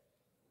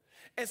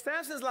 And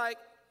Samson's like,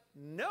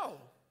 no,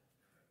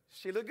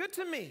 she looked good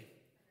to me.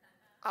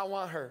 I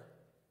want her.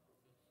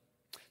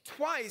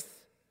 Twice,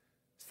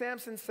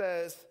 Samson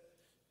says,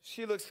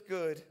 she looks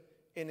good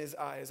in his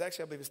eyes.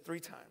 Actually, I believe it's 3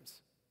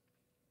 times.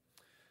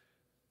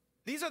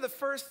 These are the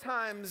first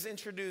times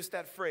introduced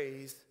that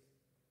phrase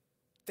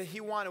that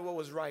he wanted what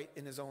was right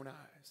in his own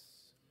eyes.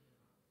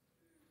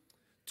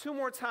 2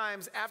 more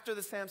times after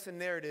the Samson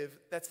narrative,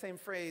 that same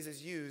phrase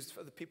is used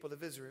for the people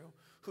of Israel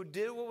who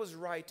did what was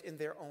right in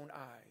their own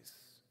eyes.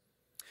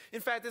 In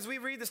fact, as we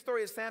read the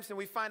story of Samson,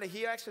 we find that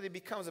he actually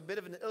becomes a bit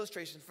of an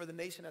illustration for the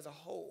nation as a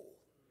whole.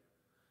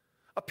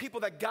 A people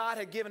that God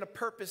had given a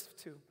purpose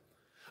to.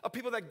 A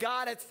people that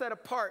God had set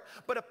apart,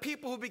 but a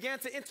people who began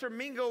to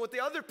intermingle with the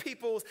other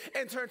peoples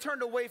and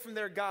turned away from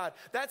their God.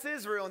 That's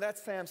Israel and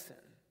that's Samson.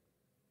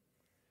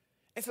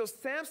 And so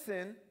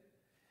Samson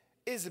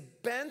is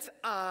bent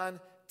on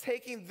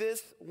taking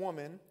this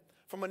woman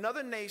from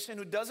another nation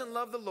who doesn't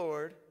love the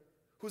Lord,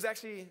 who's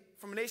actually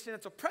from a nation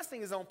that's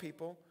oppressing his own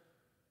people,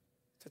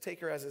 to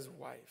take her as his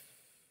wife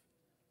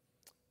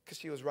because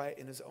she was right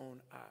in his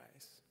own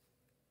eyes.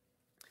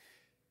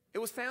 It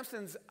was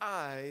Samson's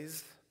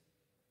eyes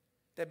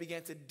that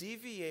began to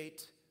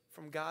deviate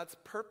from God's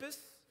purpose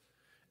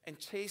and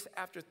chase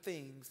after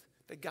things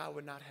that God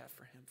would not have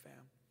for him, fam.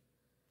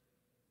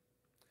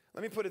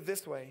 Let me put it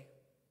this way.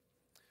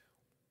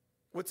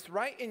 What's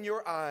right in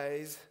your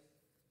eyes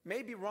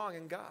may be wrong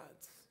in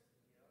God's.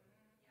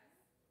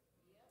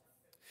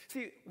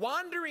 See,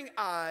 wandering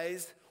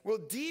eyes will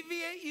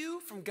deviate you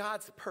from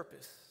God's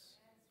purpose.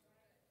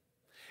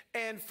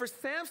 And for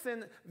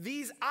Samson,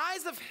 these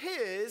eyes of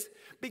his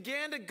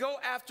began to go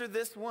after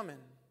this woman.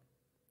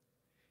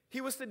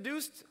 He was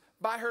seduced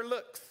by her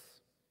looks.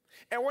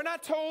 And we're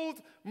not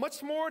told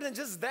much more than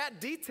just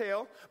that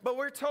detail, but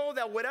we're told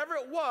that whatever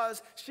it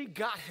was, she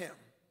got him.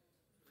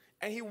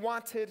 And he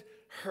wanted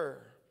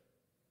her.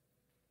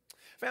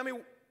 Family,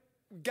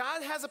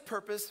 God has a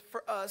purpose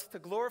for us to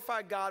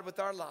glorify God with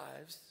our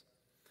lives,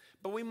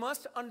 but we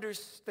must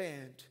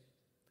understand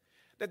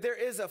that there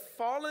is a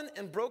fallen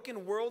and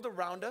broken world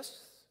around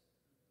us.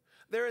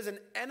 There is an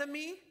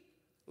enemy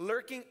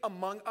lurking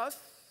among us,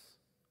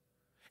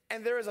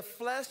 and there is a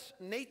flesh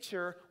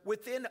nature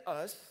within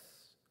us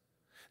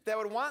that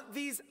would want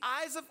these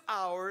eyes of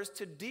ours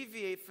to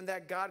deviate from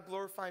that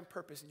God-glorifying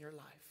purpose in your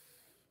life.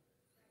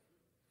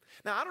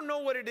 Now, I don't know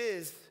what it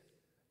is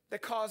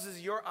that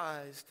causes your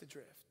eyes to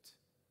drift.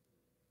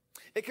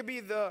 It could be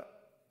the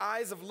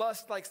eyes of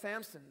lust like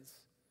Samson's.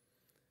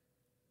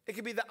 It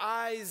could be the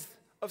eyes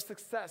of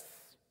success,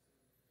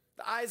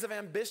 the eyes of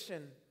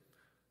ambition,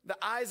 the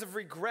eyes of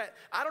regret.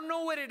 I don't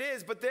know what it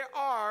is, but there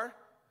are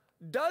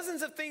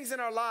dozens of things in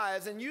our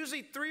lives, and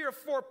usually 3 or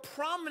 4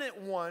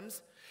 prominent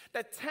ones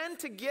that tend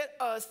to get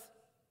us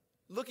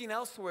looking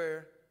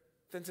elsewhere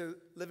than to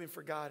living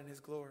for God and his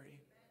glory.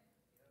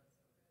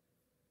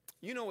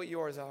 You know what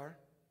yours are,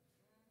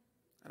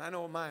 and I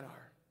know what mine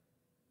are.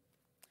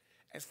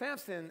 And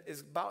Samson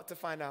is about to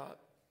find out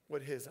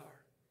what his are.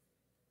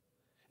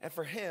 And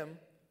for him,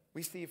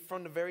 we see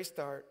from the very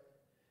start,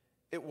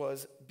 it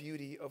was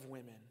beauty of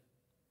women.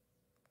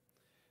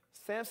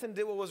 Samson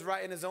did what was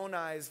right in his own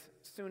eyes,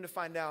 soon to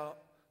find out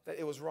that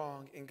it was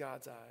wrong in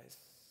God's eyes.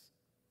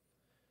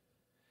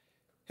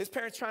 His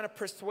parents trying to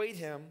persuade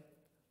him,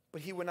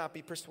 but he would not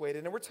be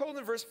persuaded. And we're told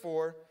in verse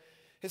 4,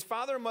 his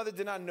father and mother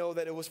did not know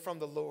that it was from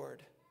the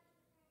Lord,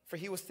 for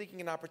he was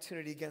seeking an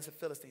opportunity against the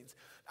Philistines.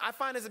 I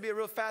find this to be a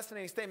real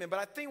fascinating statement, but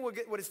I think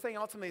what it's saying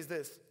ultimately is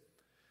this.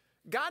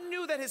 God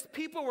knew that his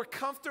people were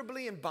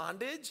comfortably in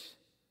bondage,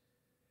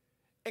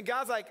 and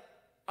God's like,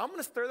 I'm going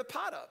to stir the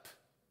pot up.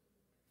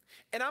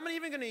 And I'm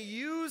even going to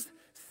use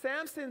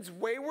Samson's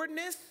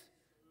waywardness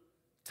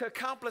to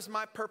accomplish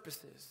my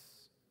purposes.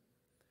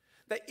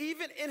 That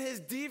even in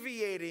his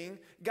deviating,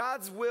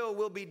 God's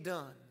will be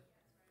done.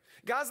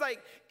 God's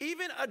like,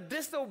 even a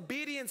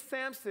disobedient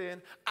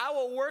Samson, I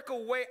will work a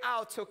way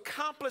out to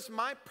accomplish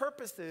my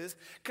purposes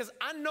because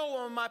I know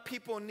what my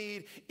people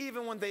need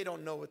even when they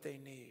don't know what they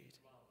need.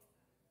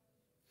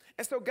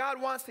 And so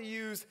God wants to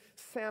use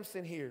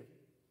Samson here.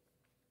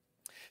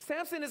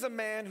 Samson is a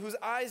man whose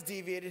eyes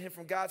deviated him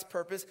from God's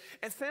purpose,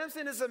 and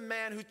Samson is a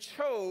man who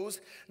chose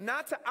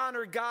not to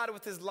honor God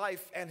with his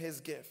life and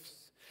his gifts.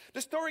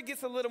 The story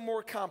gets a little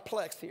more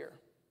complex here.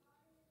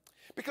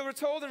 Because we're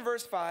told in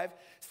verse 5,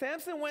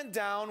 Samson went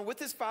down with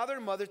his father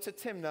and mother to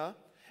Timnah,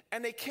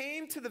 and they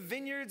came to the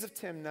vineyards of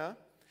Timnah,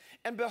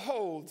 and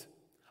behold,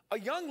 a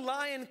young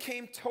lion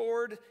came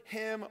toward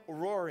him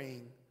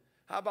roaring.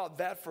 How about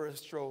that for a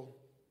stroll?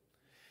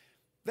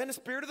 Then the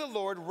Spirit of the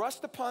Lord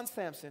rushed upon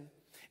Samson,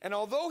 and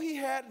although he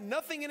had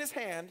nothing in his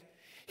hand,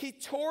 he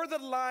tore the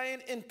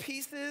lion in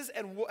pieces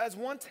and as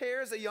one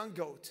tears a young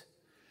goat.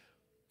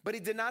 But he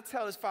did not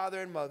tell his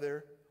father and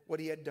mother what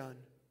he had done.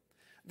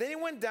 Then he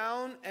went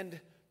down and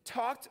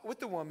talked with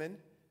the woman,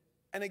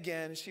 And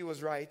again, she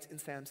was right in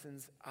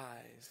Samson's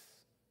eyes.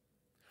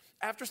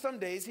 After some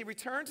days, he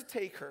returned to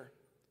take her.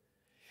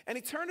 And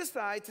he turned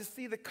aside to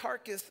see the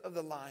carcass of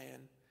the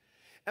lion.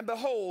 And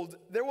behold,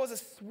 there was a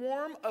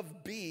swarm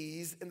of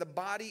bees in the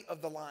body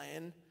of the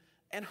lion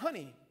and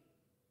honey.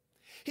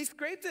 He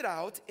scraped it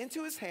out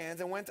into his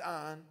hands and went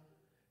on,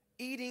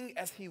 eating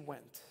as he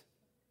went.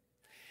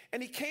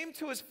 And he came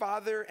to his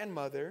father and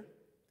mother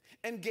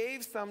and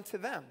gave some to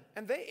them,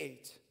 and they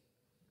ate.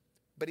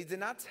 But he did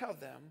not tell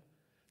them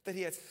that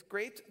he had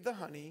scraped the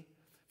honey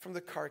from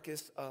the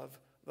carcass of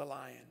the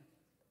lion.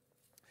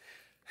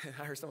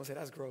 I heard someone say,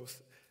 that's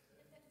gross.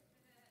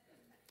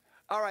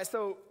 All right,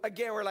 so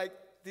again, we're like,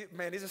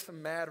 man, these are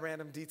some mad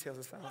random details,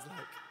 it sounds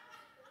like.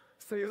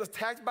 So he was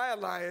attacked by a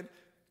lion,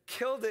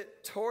 killed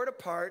it, tore it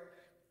apart,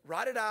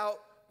 rotted out,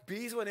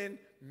 bees went in,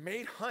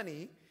 made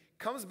honey,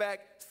 comes back,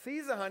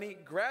 sees the honey,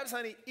 grabs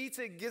honey, eats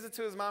it, gives it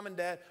to his mom and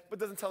dad, but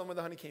doesn't tell them where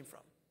the honey came from.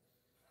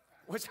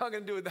 What y'all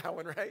gonna do with that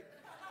one, right?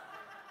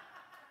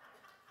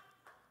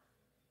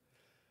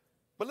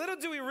 But little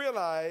do we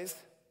realize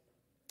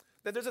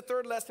that there's a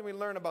third lesson we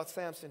learn about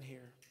Samson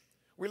here.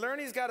 We learn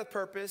he's got a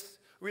purpose.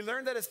 We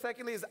learn that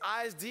secondly, his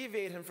eyes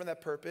deviate him from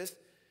that purpose.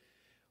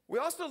 We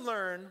also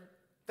learn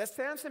that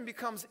Samson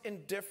becomes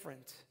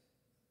indifferent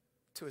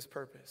to his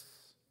purpose.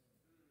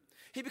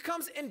 He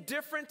becomes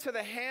indifferent to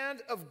the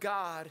hand of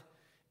God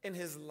in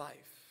his life.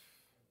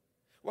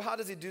 Well, how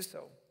does he do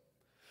so?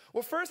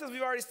 Well, first, as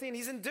we've already seen,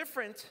 he's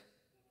indifferent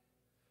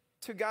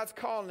to God's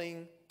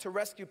calling to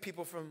rescue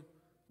people from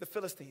the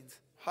Philistines.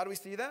 How do we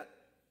see that?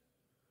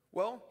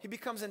 Well, he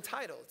becomes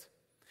entitled.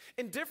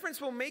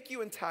 Indifference will make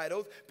you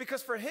entitled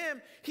because for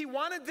him, he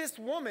wanted this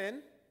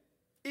woman,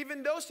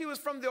 even though she was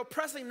from the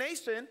oppressing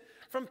nation,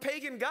 from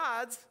pagan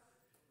gods,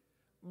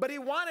 but he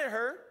wanted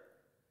her,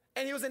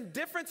 and he was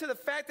indifferent to the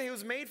fact that he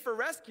was made for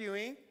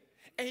rescuing,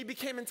 and he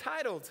became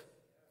entitled.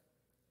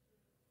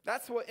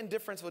 That's what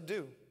indifference will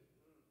do.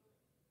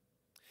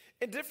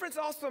 Indifference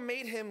also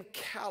made him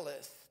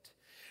calloused.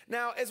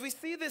 Now, as we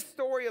see this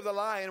story of the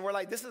lion, we're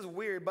like, this is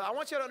weird, but I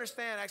want you to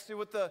understand actually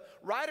what the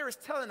writer is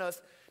telling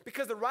us,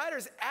 because the writer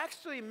is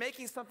actually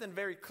making something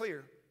very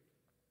clear.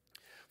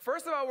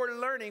 First of all, we're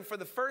learning for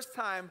the first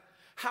time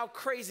how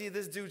crazy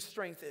this dude's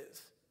strength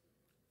is.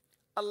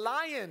 A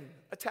lion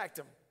attacked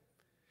him.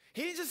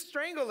 He didn't just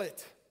strangle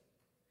it.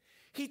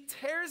 He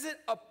tears it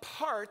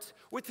apart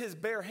with his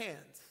bare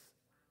hands.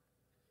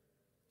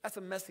 That's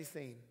a messy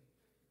scene.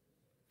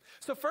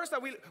 So first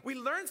off, we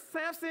learned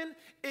Samson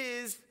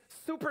is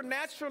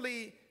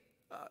supernaturally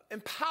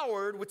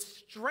empowered with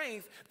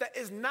strength that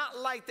is not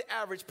like the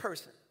average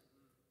person.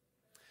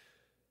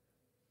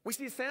 We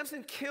see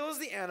Samson kills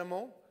the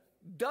animal,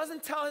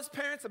 doesn't tell his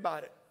parents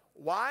about it.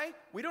 Why?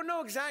 We don't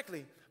know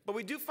exactly, but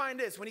we do find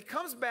this. When he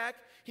comes back,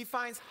 he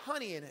finds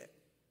honey in it.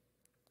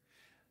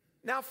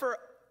 Now, for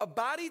a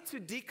body to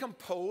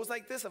decompose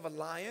like this of a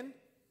lion,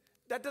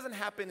 that doesn't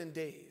happen in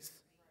days.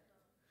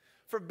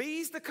 For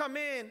bees to come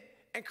in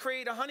and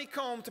create a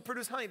honeycomb to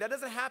produce honey, that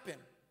doesn't happen.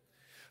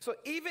 So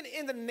even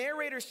in the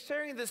narrator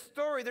sharing this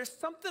story, there's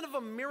something of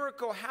a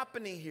miracle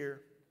happening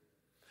here.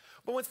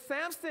 But when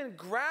Samson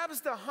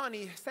grabs the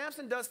honey,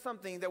 Samson does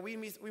something that we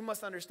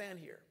must understand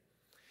here.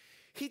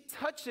 He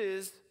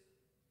touches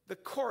the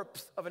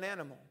corpse of an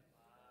animal.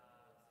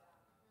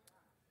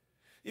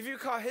 If you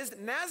recall, his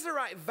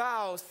Nazirite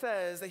vow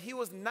says that he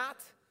was not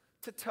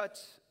to touch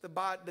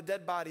the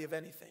dead body of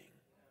anything.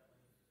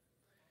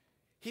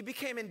 He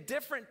became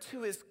indifferent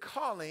to his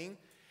calling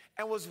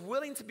and was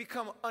willing to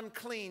become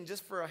unclean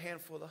just for a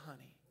handful of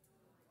honey.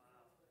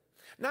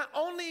 Not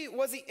only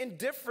was he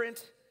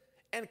indifferent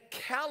and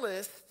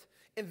calloused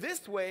in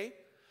this way,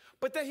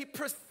 but that he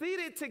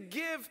proceeded to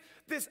give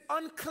this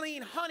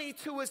unclean honey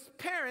to his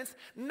parents,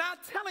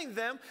 not telling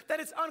them that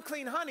it's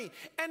unclean honey.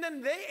 And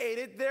then they ate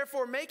it,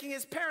 therefore making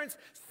his parents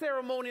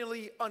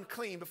ceremonially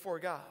unclean before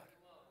God.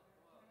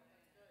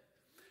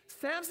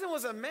 Samson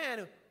was a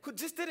man who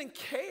just didn't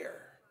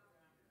care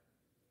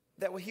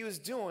that what he was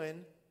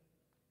doing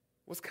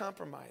was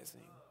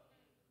compromising.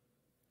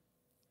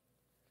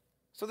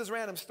 So this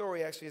random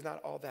story actually is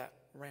not all that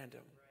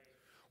random.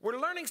 We're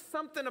learning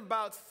something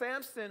about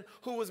Samson,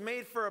 who was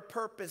made for a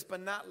purpose but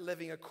not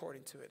living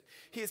according to it.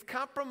 He has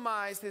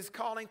compromised his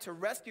calling to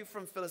rescue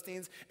from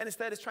Philistines and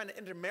instead is trying to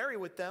intermarry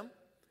with them.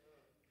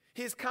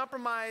 He has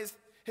compromised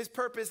his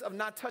purpose of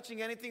not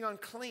touching anything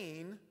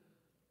unclean.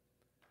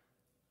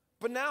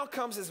 But now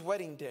comes his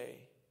wedding day,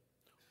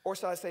 or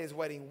shall I say his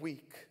wedding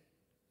week,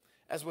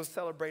 as was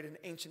celebrated in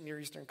ancient Near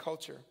Eastern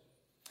culture.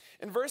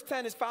 In verse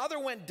 10, his father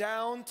went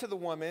down to the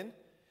woman,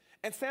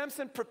 and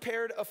Samson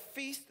prepared a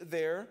feast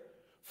there,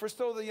 for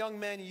so the young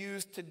men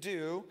used to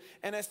do.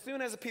 And as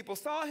soon as the people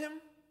saw him,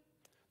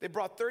 they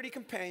brought 30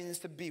 companions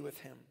to be with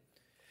him.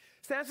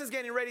 Samson's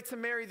getting ready to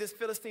marry this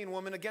Philistine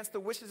woman against the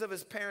wishes of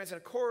his parents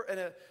and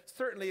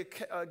certainly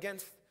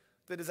against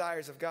the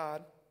desires of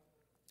God.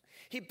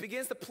 He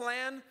begins to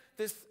plan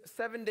this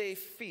 7-day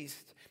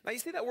feast. Now you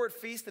see that word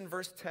feast in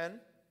verse 10?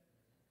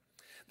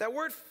 That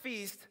word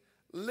feast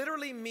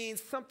literally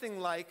means something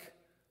like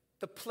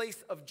the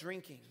place of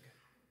drinking.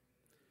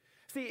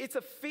 See, it's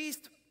a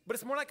feast, but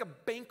it's more like a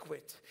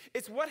banquet.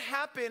 It's what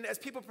happened as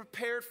people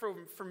prepared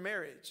for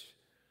marriage.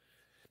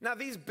 Now,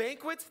 these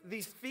banquets,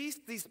 these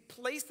feasts, these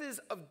places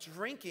of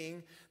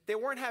drinking, they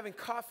weren't having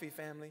coffee,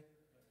 family.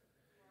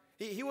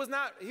 He was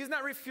not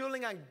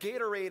refueling on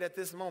Gatorade at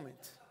this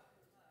moment.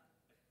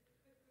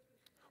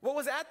 What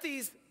was at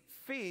these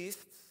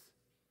feasts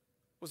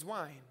was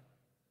wine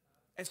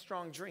and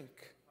strong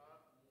drink.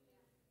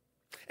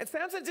 And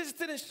Samson just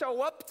didn't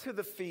show up to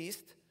the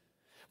feast,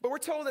 but we're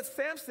told that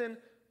Samson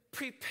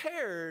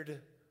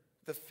prepared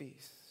the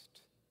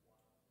feast.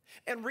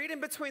 And reading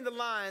between the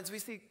lines, we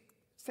see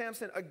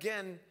Samson,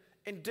 again,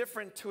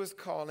 indifferent to his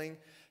calling,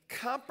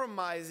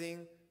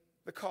 compromising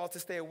the call to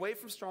stay away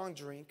from strong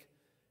drink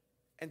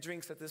and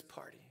drinks at this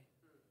party.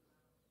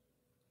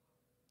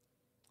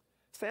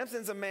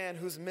 Samson's a man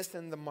who's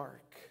missing the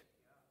mark,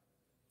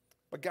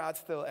 but God's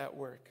still at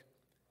work.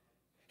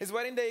 His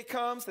wedding day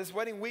comes, this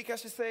wedding week, I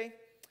should say,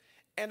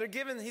 and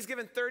he's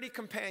given 30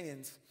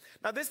 companions.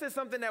 Now, this is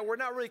something that we're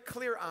not really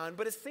clear on,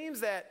 but it seems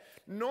that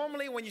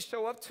normally when you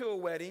show up to a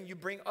wedding, you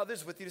bring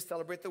others with you to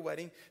celebrate the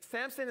wedding.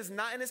 Samson is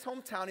not in his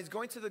hometown. He's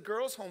going to the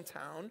girl's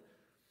hometown,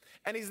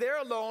 and he's there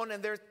alone,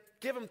 and they're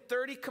give him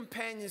 30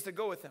 companions to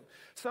go with him.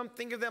 Some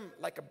think of them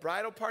like a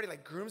bridal party,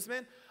 like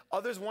groomsmen.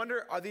 Others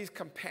wonder, are these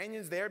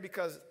companions there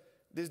because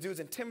this dude's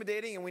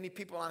intimidating and we need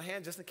people on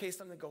hand just in case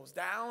something goes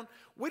down?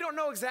 We don't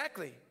know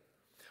exactly.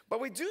 But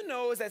we do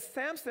know is that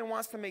Samson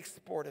wants to make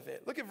sport of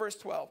it. Look at verse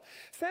 12.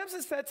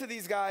 Samson said to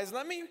these guys,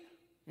 let me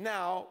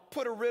now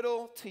put a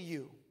riddle to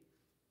you.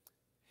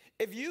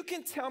 If you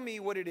can tell me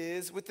what it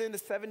is within the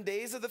 7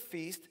 days of the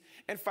feast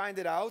and find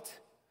it out,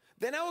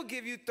 then I will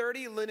give you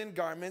 30 linen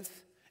garments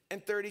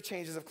and 30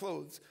 changes of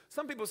clothes.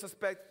 Some people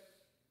suspect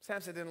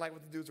Samson didn't like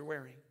what the dudes were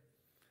wearing.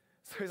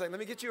 So he's like, let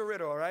me get you a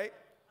riddle, all right?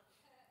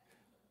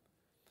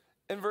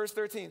 In verse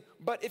 13,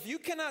 but if you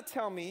cannot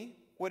tell me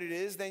what it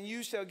is, then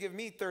you shall give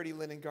me 30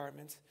 linen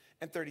garments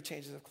and 30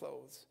 changes of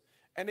clothes.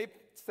 And they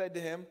said to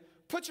him,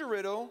 put your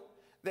riddle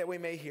that we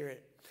may hear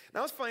it.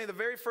 Now it's funny, the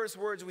very first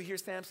words we hear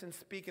Samson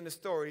speak in the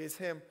story is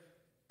him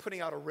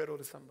putting out a riddle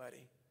to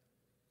somebody.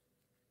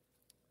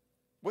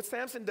 What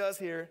Samson does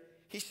here,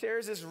 he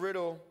shares this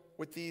riddle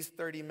with these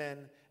 30 men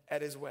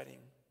at his wedding.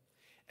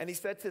 And he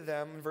said to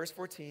them in verse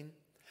 14,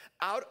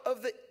 out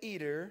of the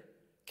eater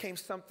came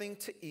something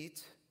to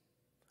eat.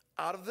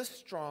 Out of the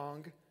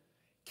strong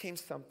came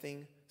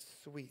something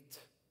sweet.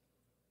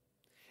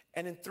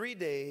 And in 3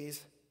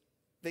 days,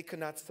 they could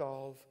not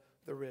solve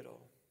the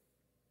riddle.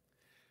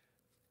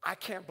 I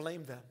can't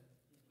blame them.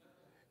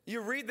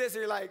 You read this and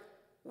you're like,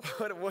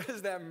 what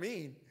does that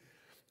mean?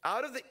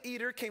 Out of the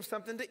eater came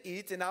something to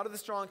eat, and out of the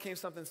strong came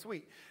something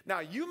sweet. Now,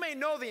 you may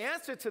know the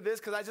answer to this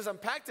because I just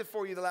unpacked it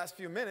for you the last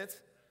few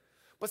minutes.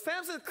 But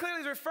Samson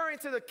clearly is referring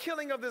to the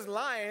killing of this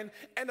lion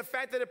and the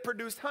fact that it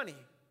produced honey.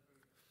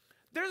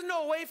 There's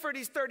no way for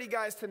these 30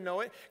 guys to know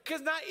it because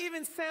not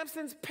even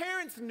Samson's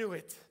parents knew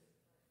it.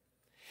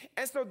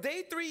 And so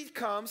day 3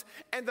 comes,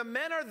 and the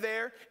men are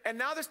there, and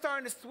now they're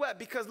starting to sweat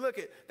because, look,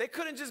 they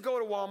couldn't just go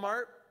to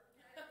Walmart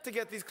to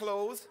get these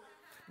clothes.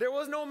 There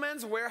was no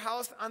Men's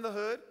Warehouse on the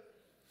hood.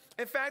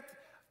 In fact,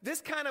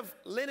 this kind of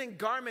linen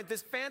garment,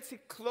 this fancy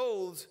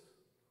clothes,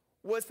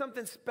 was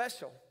something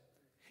special.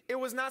 It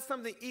was not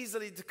something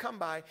easily to come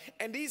by.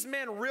 And these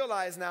men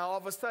realize now, all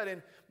of a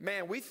sudden,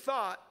 man, we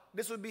thought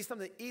this would be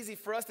something easy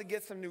for us to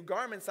get some new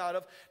garments out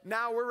of.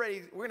 Now we're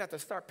ready. We're going to have to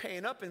start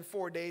paying up in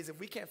 4 days if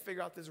we can't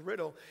figure out this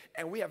riddle,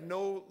 and we have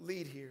no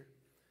lead here.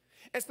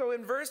 And so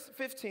in verse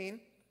 15,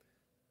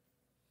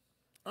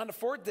 on the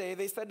 4th day,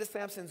 they said to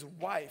Samson's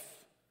wife,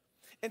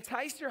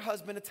 entice your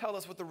husband to tell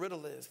us what the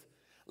riddle is,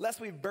 lest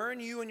we burn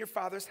you and your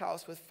father's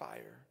house with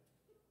fire.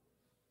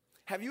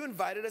 Have you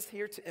invited us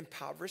here to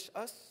impoverish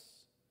us?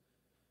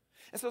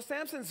 And so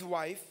Samson's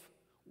wife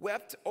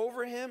wept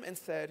over him and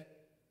said,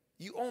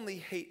 you only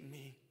hate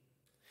me.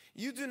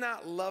 You do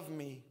not love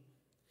me.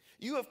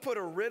 You have put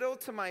a riddle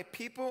to my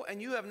people,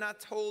 and you have not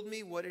told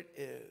me what it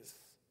is.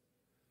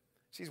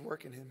 She's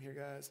working him here,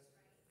 guys.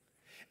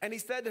 And he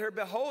said to her,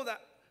 behold,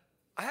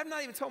 I have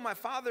not even told my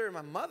father and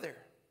my mother.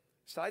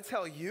 Shall I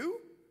tell you?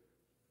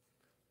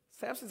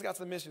 Samson's got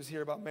some issues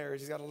here about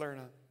marriage. He's got to learn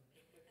it.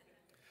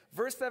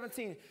 Verse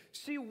 17,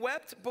 she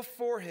wept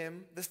before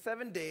him the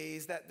 7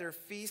 days that their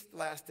feast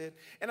lasted.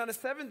 And on the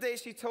 7th day,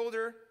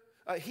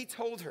 he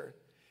told her,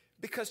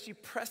 because she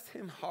pressed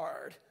him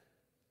hard.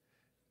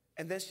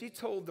 And then she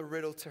told the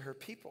riddle to her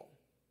people.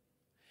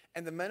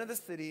 And the men of the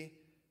city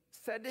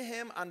said to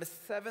him on the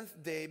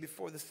 7th day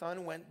before the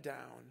sun went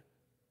down,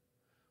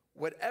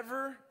 what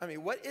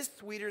is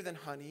sweeter than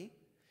honey,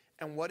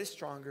 and what is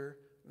stronger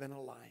than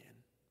a lion?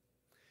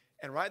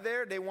 And right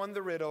there, they won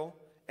the riddle.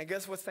 And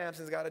guess what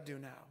Samson's got to do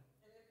now?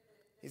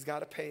 He's got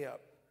to pay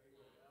up.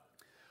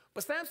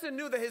 But Samson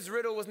knew that his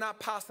riddle was not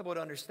possible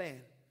to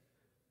understand.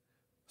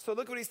 So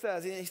look what he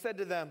says. He said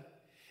to them,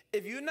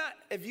 if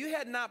you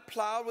had not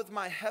plowed with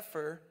my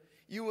heifer,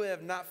 you would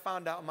have not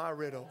found out my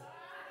riddle.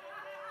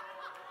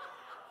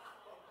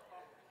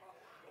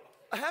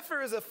 A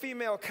heifer is a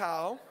female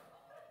cow.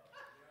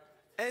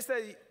 And he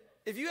said,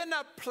 if you had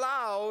not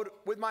plowed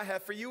with my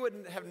heifer, you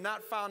would have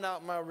not found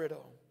out my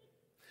riddle.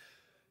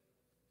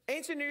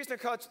 Ancient Near Eastern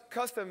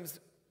customs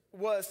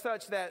was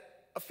such that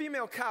a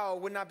female cow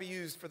would not be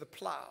used for the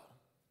plow.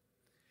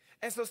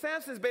 And so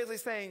Samson's basically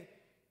saying,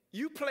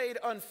 you played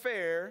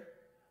unfair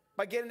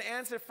by getting an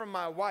answer from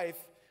my wife,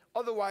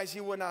 otherwise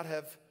you would not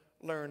have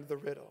learned the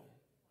riddle.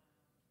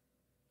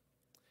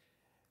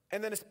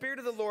 And then the Spirit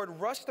of the Lord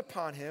rushed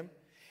upon him,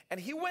 and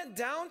he went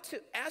down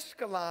to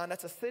Ashkelon,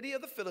 that's a city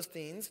of the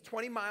Philistines,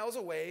 20 miles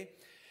away,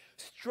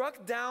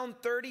 struck down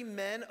 30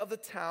 men of the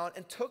town,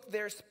 and took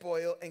their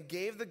spoil and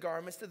gave the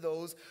garments to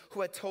those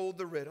who had told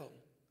the riddle.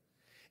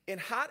 In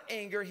hot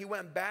anger, he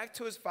went back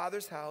to his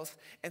father's house,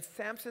 and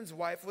Samson's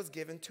wife was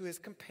given to his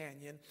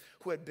companion,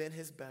 who had been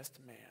his best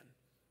man.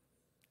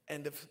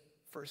 End of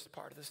first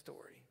part of the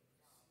story.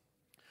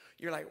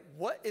 You're like,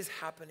 what is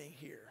happening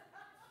here?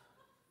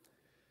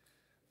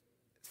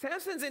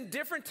 Samson's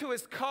indifferent to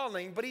his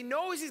calling, but he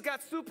knows he's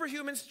got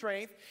superhuman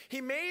strength. He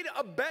made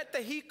a bet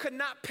that he could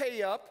not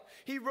pay up.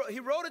 He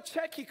wrote a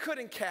check he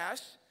couldn't cash.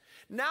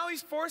 Now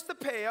he's forced to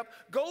pay up,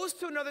 goes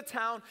to another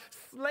town,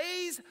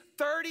 slays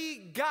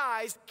 30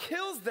 guys,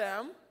 kills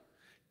them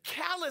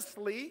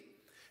callously,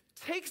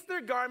 takes their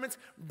garments,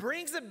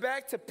 brings it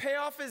back to pay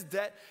off his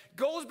debt,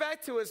 goes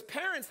back to his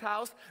parents'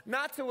 house,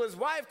 not to his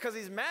wife because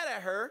he's mad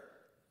at her.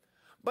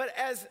 But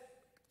as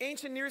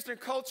ancient Near Eastern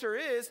culture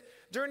is,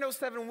 during those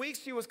 7 weeks,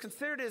 she was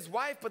considered his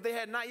wife, but they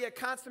had not yet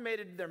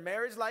consummated their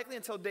marriage likely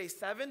until day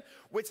 7,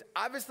 which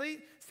obviously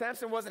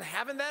Samson wasn't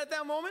having that at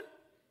that moment.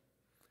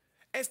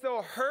 And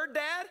so her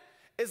dad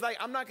is like,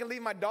 I'm not going to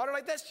leave my daughter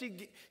like that.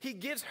 He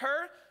gives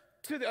her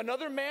to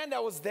another man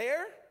that was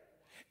there.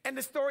 And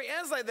the story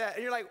ends like that.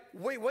 And you're like,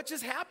 wait, what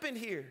just happened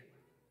here?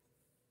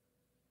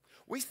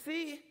 We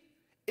see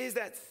is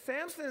that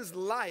Samson's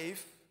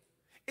life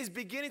is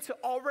beginning to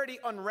already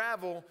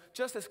unravel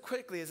just as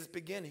quickly as it's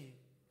beginning.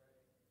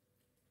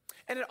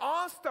 And it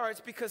all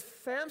starts because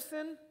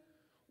Samson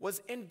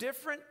was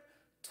indifferent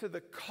to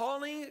the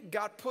calling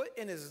God put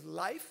in his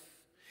life,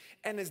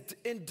 and his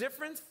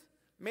indifference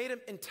made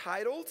him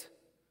entitled,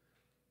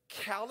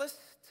 calloused,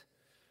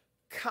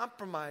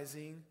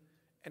 compromising,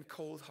 and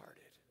cold-hearted.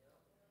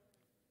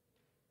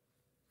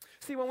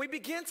 See, when we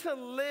begin to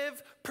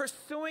live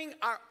pursuing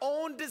our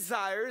own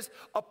desires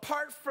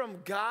apart from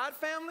God,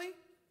 family,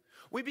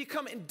 we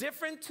become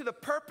indifferent to the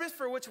purpose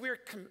for which we are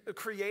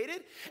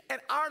created, and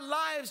our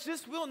lives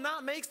just will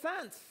not make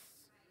sense.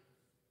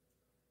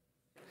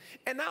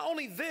 And not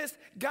only this,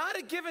 God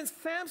had given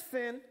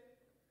Samson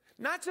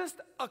not just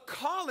a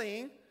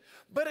calling,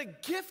 but a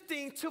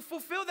gifting to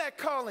fulfill that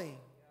calling.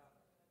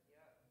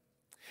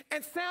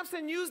 And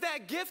Samson used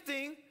that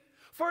gifting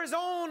for his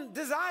own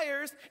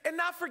desires and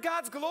not for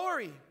God's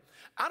glory.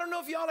 I don't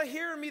know if y'all are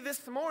hearing me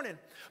this morning,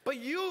 but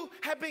you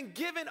have been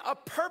given a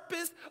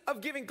purpose of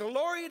giving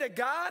glory to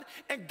God,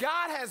 and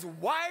God has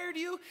wired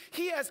you.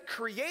 He has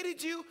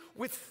created you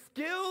with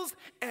skills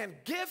and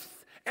gifts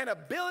and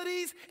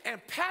abilities and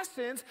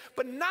passions,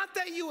 but not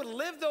that you would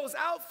live those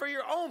out for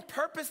your own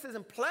purposes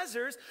and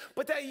pleasures,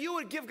 but that you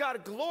would give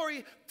God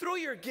glory through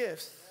your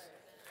gifts.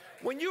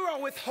 When you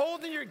are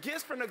withholding your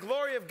gifts from the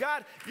glory of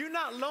God, you're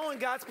not knowing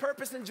God's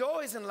purpose and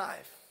joys in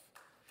life.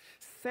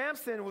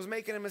 Samson was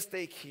making a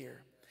mistake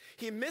here.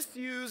 He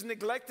misused,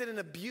 neglected, and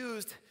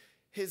abused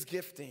his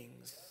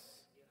giftings.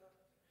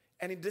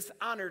 And he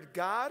dishonored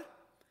God.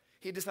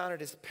 He dishonored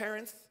his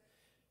parents.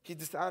 He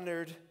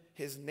dishonored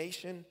his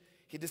nation.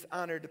 He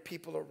dishonored the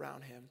people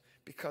around him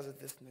because of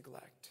this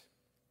neglect.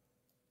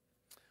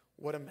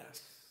 What a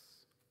mess.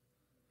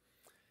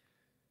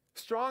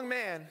 Strong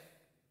man,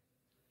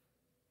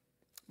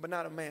 but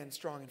not a man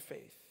strong in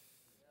faith.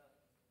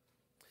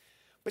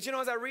 But you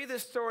know, as I read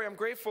this story, I'm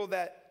grateful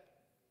that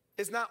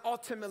it's not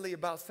ultimately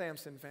about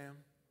Samson, fam.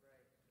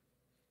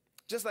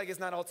 Just like it's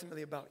not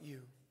ultimately about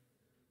you.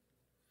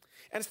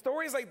 And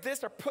stories like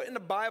this are put in the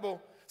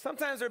Bible.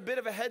 Sometimes they're a bit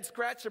of a head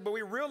scratcher, but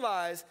we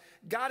realize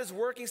God is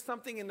working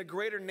something in the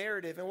greater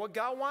narrative. And what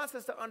God wants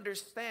us to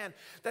understand,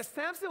 that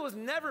Samson was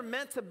never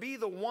meant to be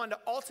the one to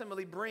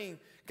ultimately bring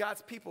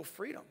God's people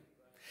freedom.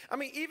 I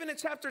mean, even in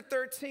chapter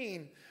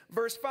 13,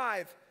 verse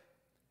 5,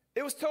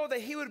 it was told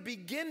that he would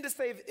begin to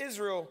save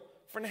Israel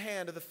from the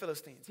hand of the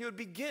Philistines. He would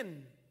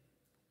begin.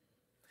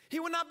 He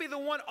would not be the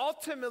one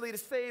ultimately to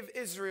save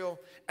Israel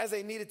as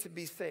they needed to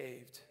be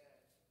saved.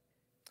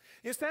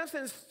 You know,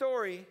 Samson's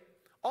story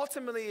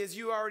ultimately, as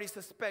you already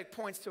suspect,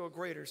 points to a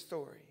greater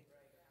story.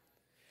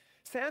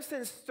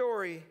 Samson's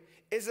story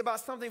is about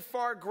something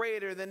far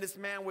greater than this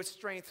man with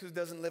strength who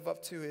doesn't live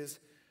up to his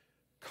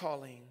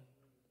calling.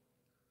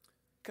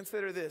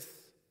 Consider this.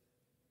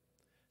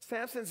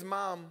 Samson's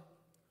mom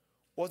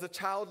was a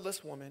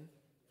childless woman,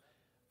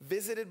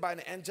 visited by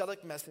an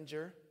angelic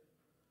messenger,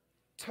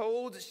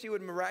 told she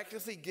would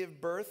miraculously give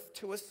birth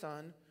to a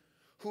son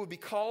who would be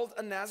called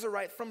a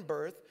Nazirite from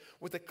birth,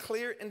 with a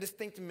clear and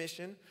distinct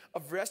mission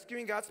of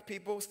rescuing God's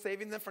people,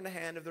 saving them from the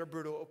hand of their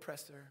brutal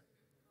oppressor.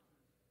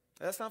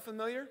 Does that sound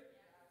familiar?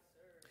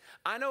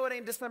 I know it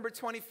ain't December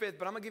 25th,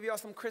 but I'm going to give y'all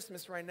some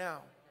Christmas right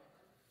now.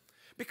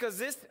 Because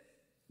this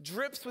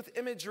drips with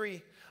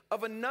imagery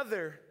of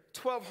another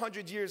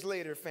 1,200 years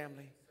later,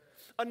 family.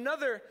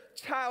 Another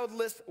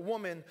childless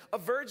woman, a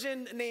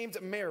virgin named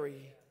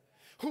Mary,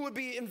 who would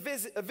be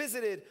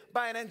visited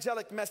by an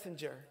angelic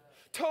messenger,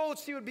 told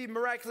she would be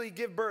miraculously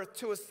give birth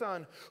to a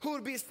son who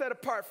would be set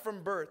apart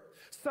from birth,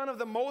 son of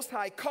the Most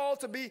High,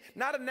 called to be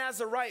not a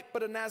Nazarite,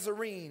 but a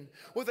Nazarene,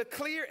 with a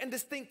clear and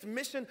distinct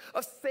mission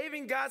of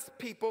saving God's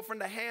people from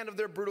the hand of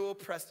their brutal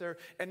oppressor,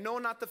 and no,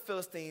 not the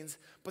Philistines,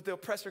 but the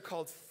oppressor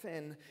called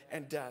sin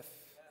and death.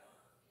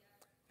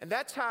 And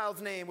that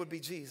child's name would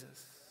be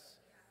Jesus.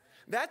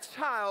 That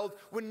child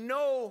would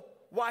know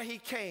why he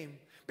came,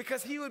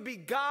 because he would be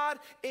God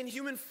in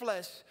human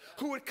flesh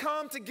who would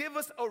come to give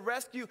us a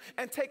rescue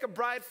and take a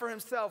bride for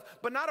himself,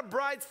 but not a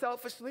bride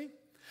selfishly,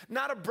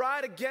 not a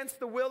bride against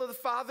the will of the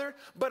Father,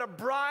 but a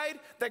bride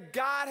that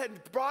God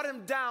had brought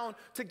him down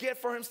to get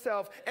for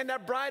himself. And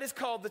that bride is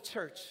called the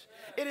church.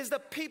 It is the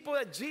people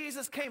that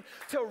Jesus came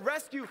to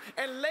rescue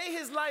and lay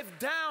his life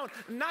down,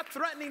 not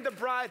threatening the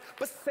bride,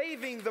 but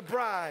saving the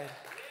bride.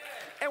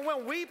 And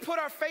when we put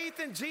our faith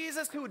in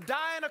Jesus, who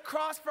died on a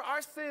cross for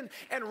our sin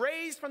and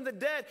raised from the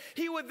dead,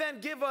 he would then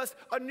give us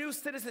a new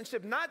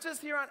citizenship, not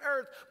just here on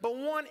earth, but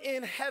one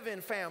in heaven,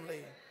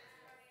 family.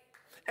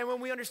 And when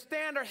we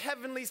understand our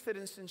heavenly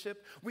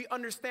citizenship, we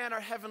understand our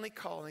heavenly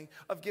calling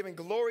of giving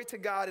glory to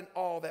God in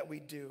all that we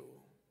do.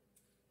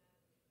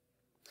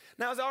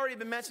 Now, as already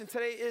been mentioned,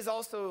 today is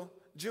also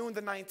June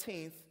the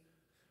 19th,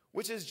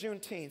 which is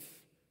Juneteenth,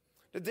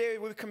 the day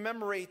we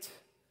commemorate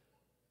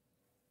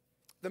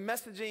the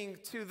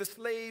messaging to the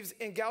slaves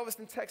in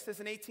Galveston, Texas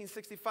in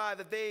 1865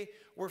 that they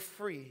were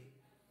free.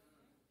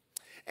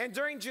 And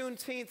during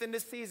Juneteenth in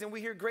this season,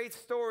 we hear great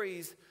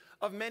stories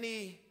of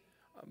many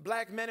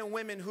black men and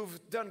women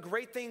who've done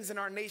great things in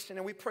our nation,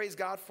 and we praise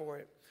God for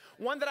it.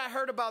 One that I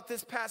heard about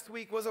this past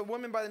week was a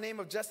woman by the name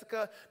of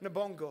Jessica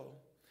Nabongo.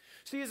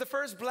 She is the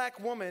first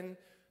black woman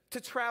to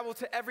travel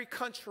to every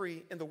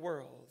country in the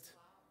world.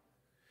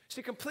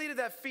 She completed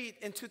that feat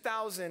in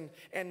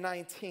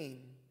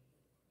 2019.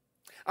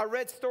 I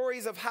read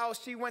stories of how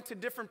she went to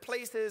different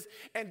places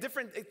and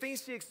different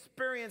things she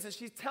experienced, and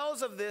she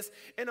tells of this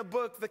in a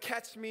book, The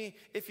Catch Me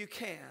If You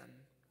Can.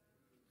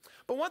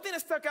 But one thing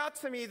that stuck out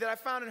to me that I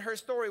found in her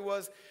story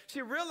was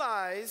she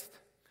realized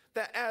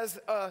that as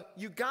a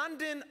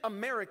Ugandan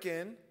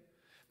American,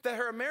 that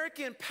her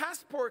American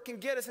passport can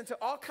get us into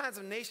all kinds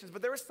of nations,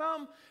 but there were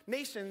some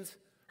nations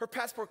her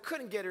passport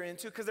couldn't get her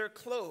into because they're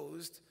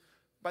closed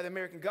by the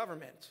American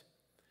government.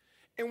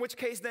 In which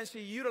case, then she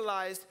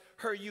utilized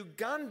her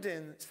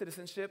Ugandan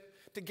citizenship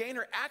to gain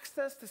her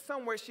access to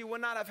somewhere she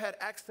would not have had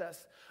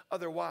access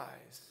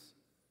otherwise.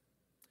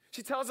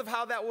 She tells of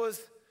how that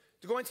was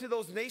going to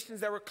those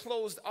nations that were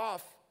closed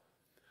off.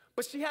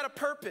 But she had a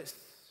purpose.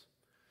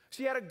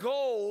 She had a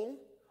goal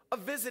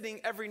of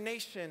visiting every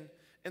nation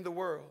in the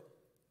world.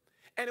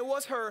 And it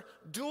was her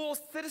dual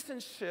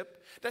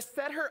citizenship that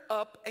set her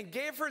up and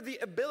gave her the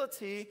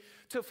ability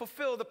to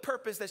fulfill the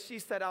purpose that she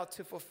set out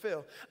to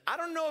fulfill. I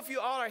don't know if you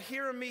all are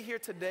hearing me here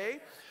today,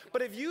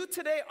 but if you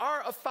today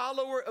are a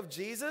follower of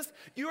Jesus,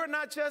 you are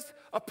not just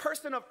a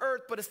person of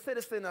earth, but a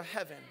citizen of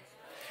heaven.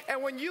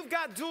 And when you've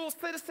got dual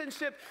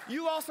citizenship,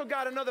 you also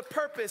got another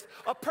purpose,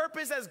 a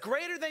purpose that's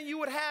greater than you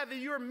would have if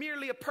you were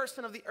merely a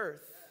person of the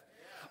earth.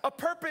 A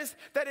purpose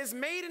that is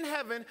made in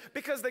heaven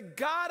because the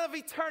God of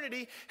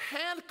eternity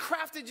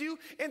handcrafted you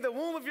in the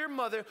womb of your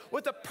mother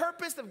with the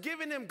purpose of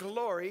giving him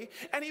glory.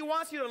 And he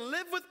wants you to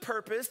live with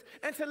purpose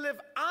and to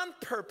live on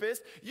purpose,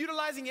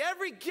 utilizing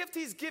every gift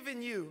he's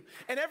given you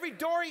and every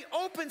door he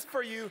opens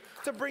for you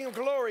to bring him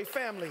glory,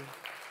 family.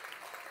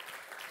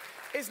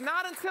 It's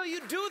not until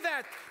you do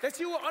that that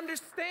you will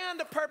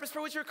understand the purpose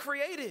for which you're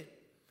created.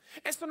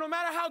 And so no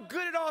matter how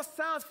good it all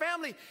sounds,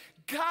 family,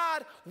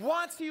 God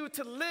wants you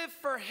to live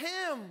for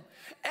him.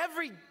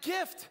 Every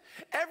gift,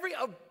 every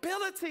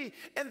ability,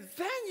 and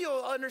then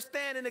you'll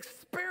understand and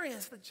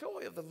experience the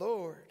joy of the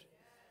Lord.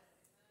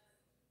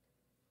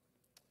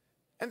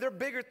 And there are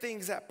bigger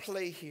things at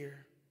play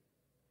here.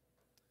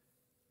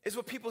 It's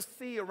what people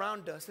see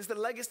around us. It's the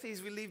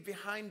legacies we leave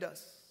behind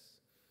us.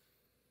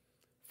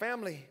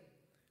 Family,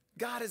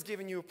 God has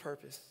given you a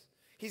purpose.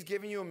 He's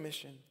given you a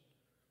mission.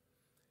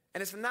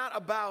 And it's not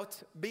about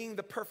being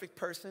the perfect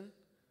person,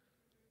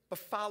 but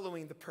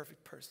following the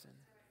perfect person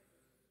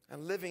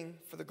and living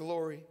for the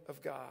glory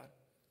of God.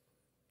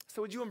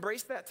 So would you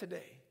embrace that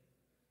today?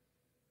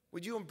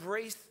 Would you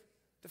embrace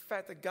the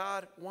fact that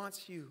God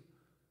wants you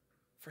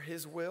for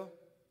his will?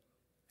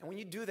 And when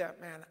you do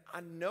that, man, I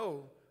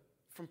know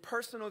from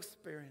personal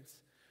experience,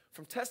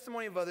 from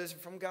testimony of others, and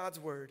from God's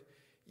word,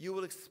 you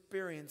will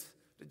experience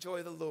the joy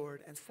of the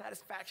Lord and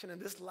satisfaction in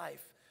this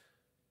life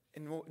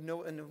in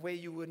a way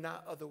you would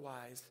not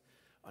otherwise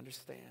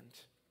understand.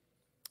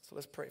 So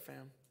let's pray,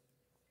 fam.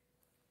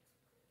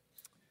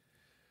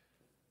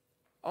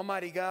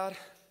 Almighty God,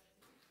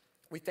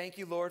 we thank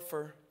you, Lord,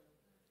 for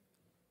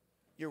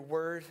your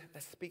word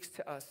that speaks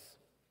to us.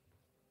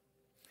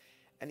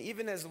 And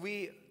even as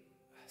we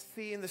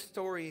see in the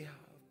story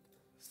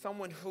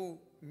someone who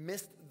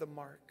missed the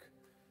mark,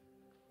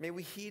 may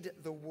we heed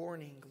the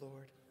warning,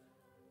 Lord.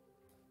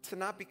 to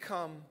not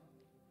become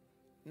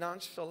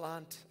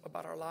nonchalant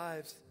about our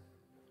lives,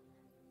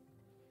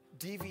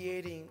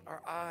 deviating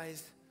our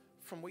eyes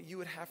from what you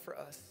would have for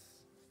us.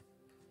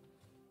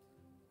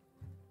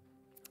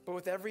 But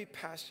with every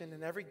passion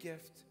and every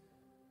gift,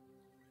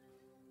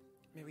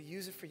 may we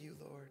use it for you,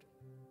 Lord.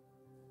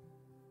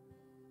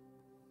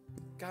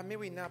 God, may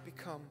we not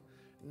become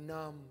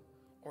numb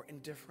or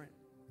indifferent.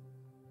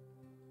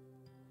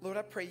 Lord,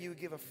 I pray you would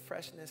give a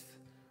freshness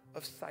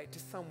of sight to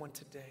someone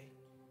today.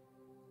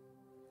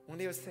 When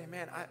they would say,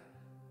 man,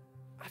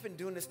 I've been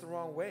doing this the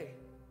wrong way.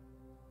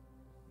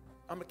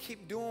 I'm going to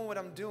keep doing what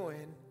I'm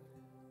doing,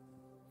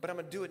 but I'm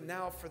going to do it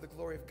now for the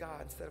glory of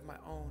God instead of my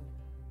own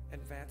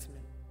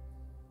advancement.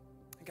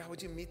 And God,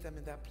 would you meet them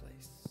in that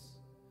place?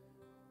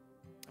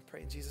 I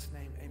pray in Jesus'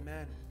 name,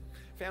 amen.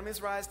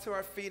 Families, rise to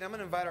our feet. I'm going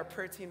to invite our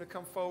prayer team to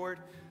come forward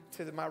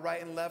to my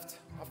right and left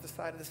off the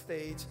side of the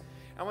stage.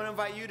 I want to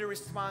invite you to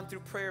respond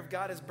through prayer if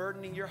God is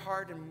burdening your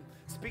heart and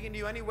speaking to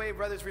you anyway,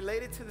 whether it's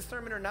related to the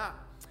sermon or not.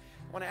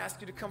 I want to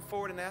ask you to come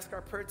forward and ask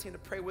our prayer team to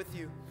pray with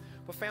you.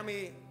 But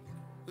family,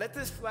 let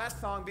this last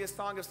song be a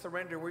song of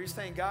surrender where you're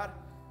saying, God,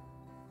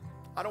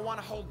 I don't want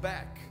to hold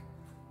back.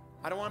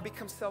 I don't want to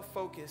become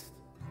self-focused,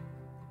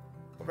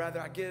 but rather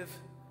I give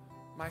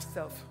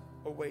myself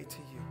away to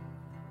you.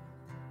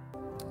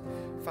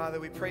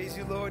 Father, we praise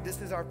you, Lord.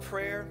 This is our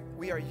prayer.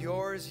 We are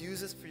yours.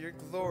 Use us for your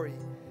glory.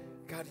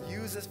 God,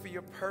 use us for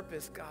your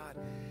purpose, God.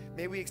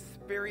 May we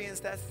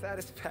experience that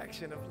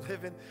satisfaction of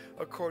living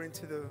according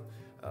to the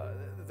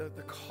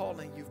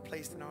calling you've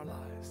placed in our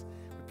lives.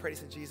 We pray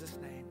this in Jesus'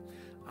 name.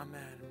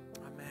 Amen.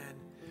 Amen.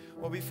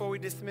 Well, before we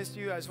dismiss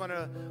you, I just want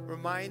to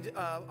remind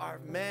our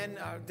men,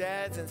 our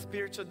dads, and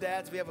spiritual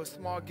dads, we have a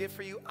small gift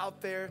for you out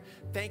there.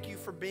 Thank you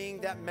for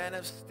being that man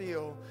of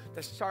steel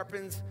that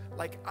sharpens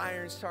like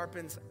iron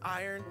sharpens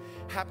iron.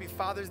 Happy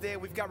Father's Day.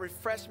 We've got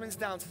refreshments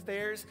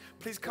downstairs.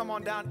 Please come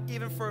on down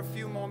even for a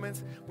few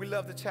moments. We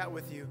love to chat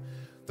with you.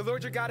 The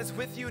Lord your God is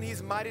with you, and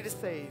he's mighty to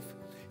save.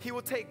 He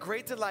will take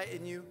great delight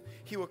in you.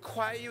 He will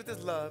quiet you with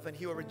his love, and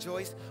he will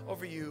rejoice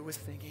over you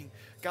with singing.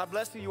 God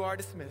bless you. You are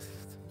dismissed.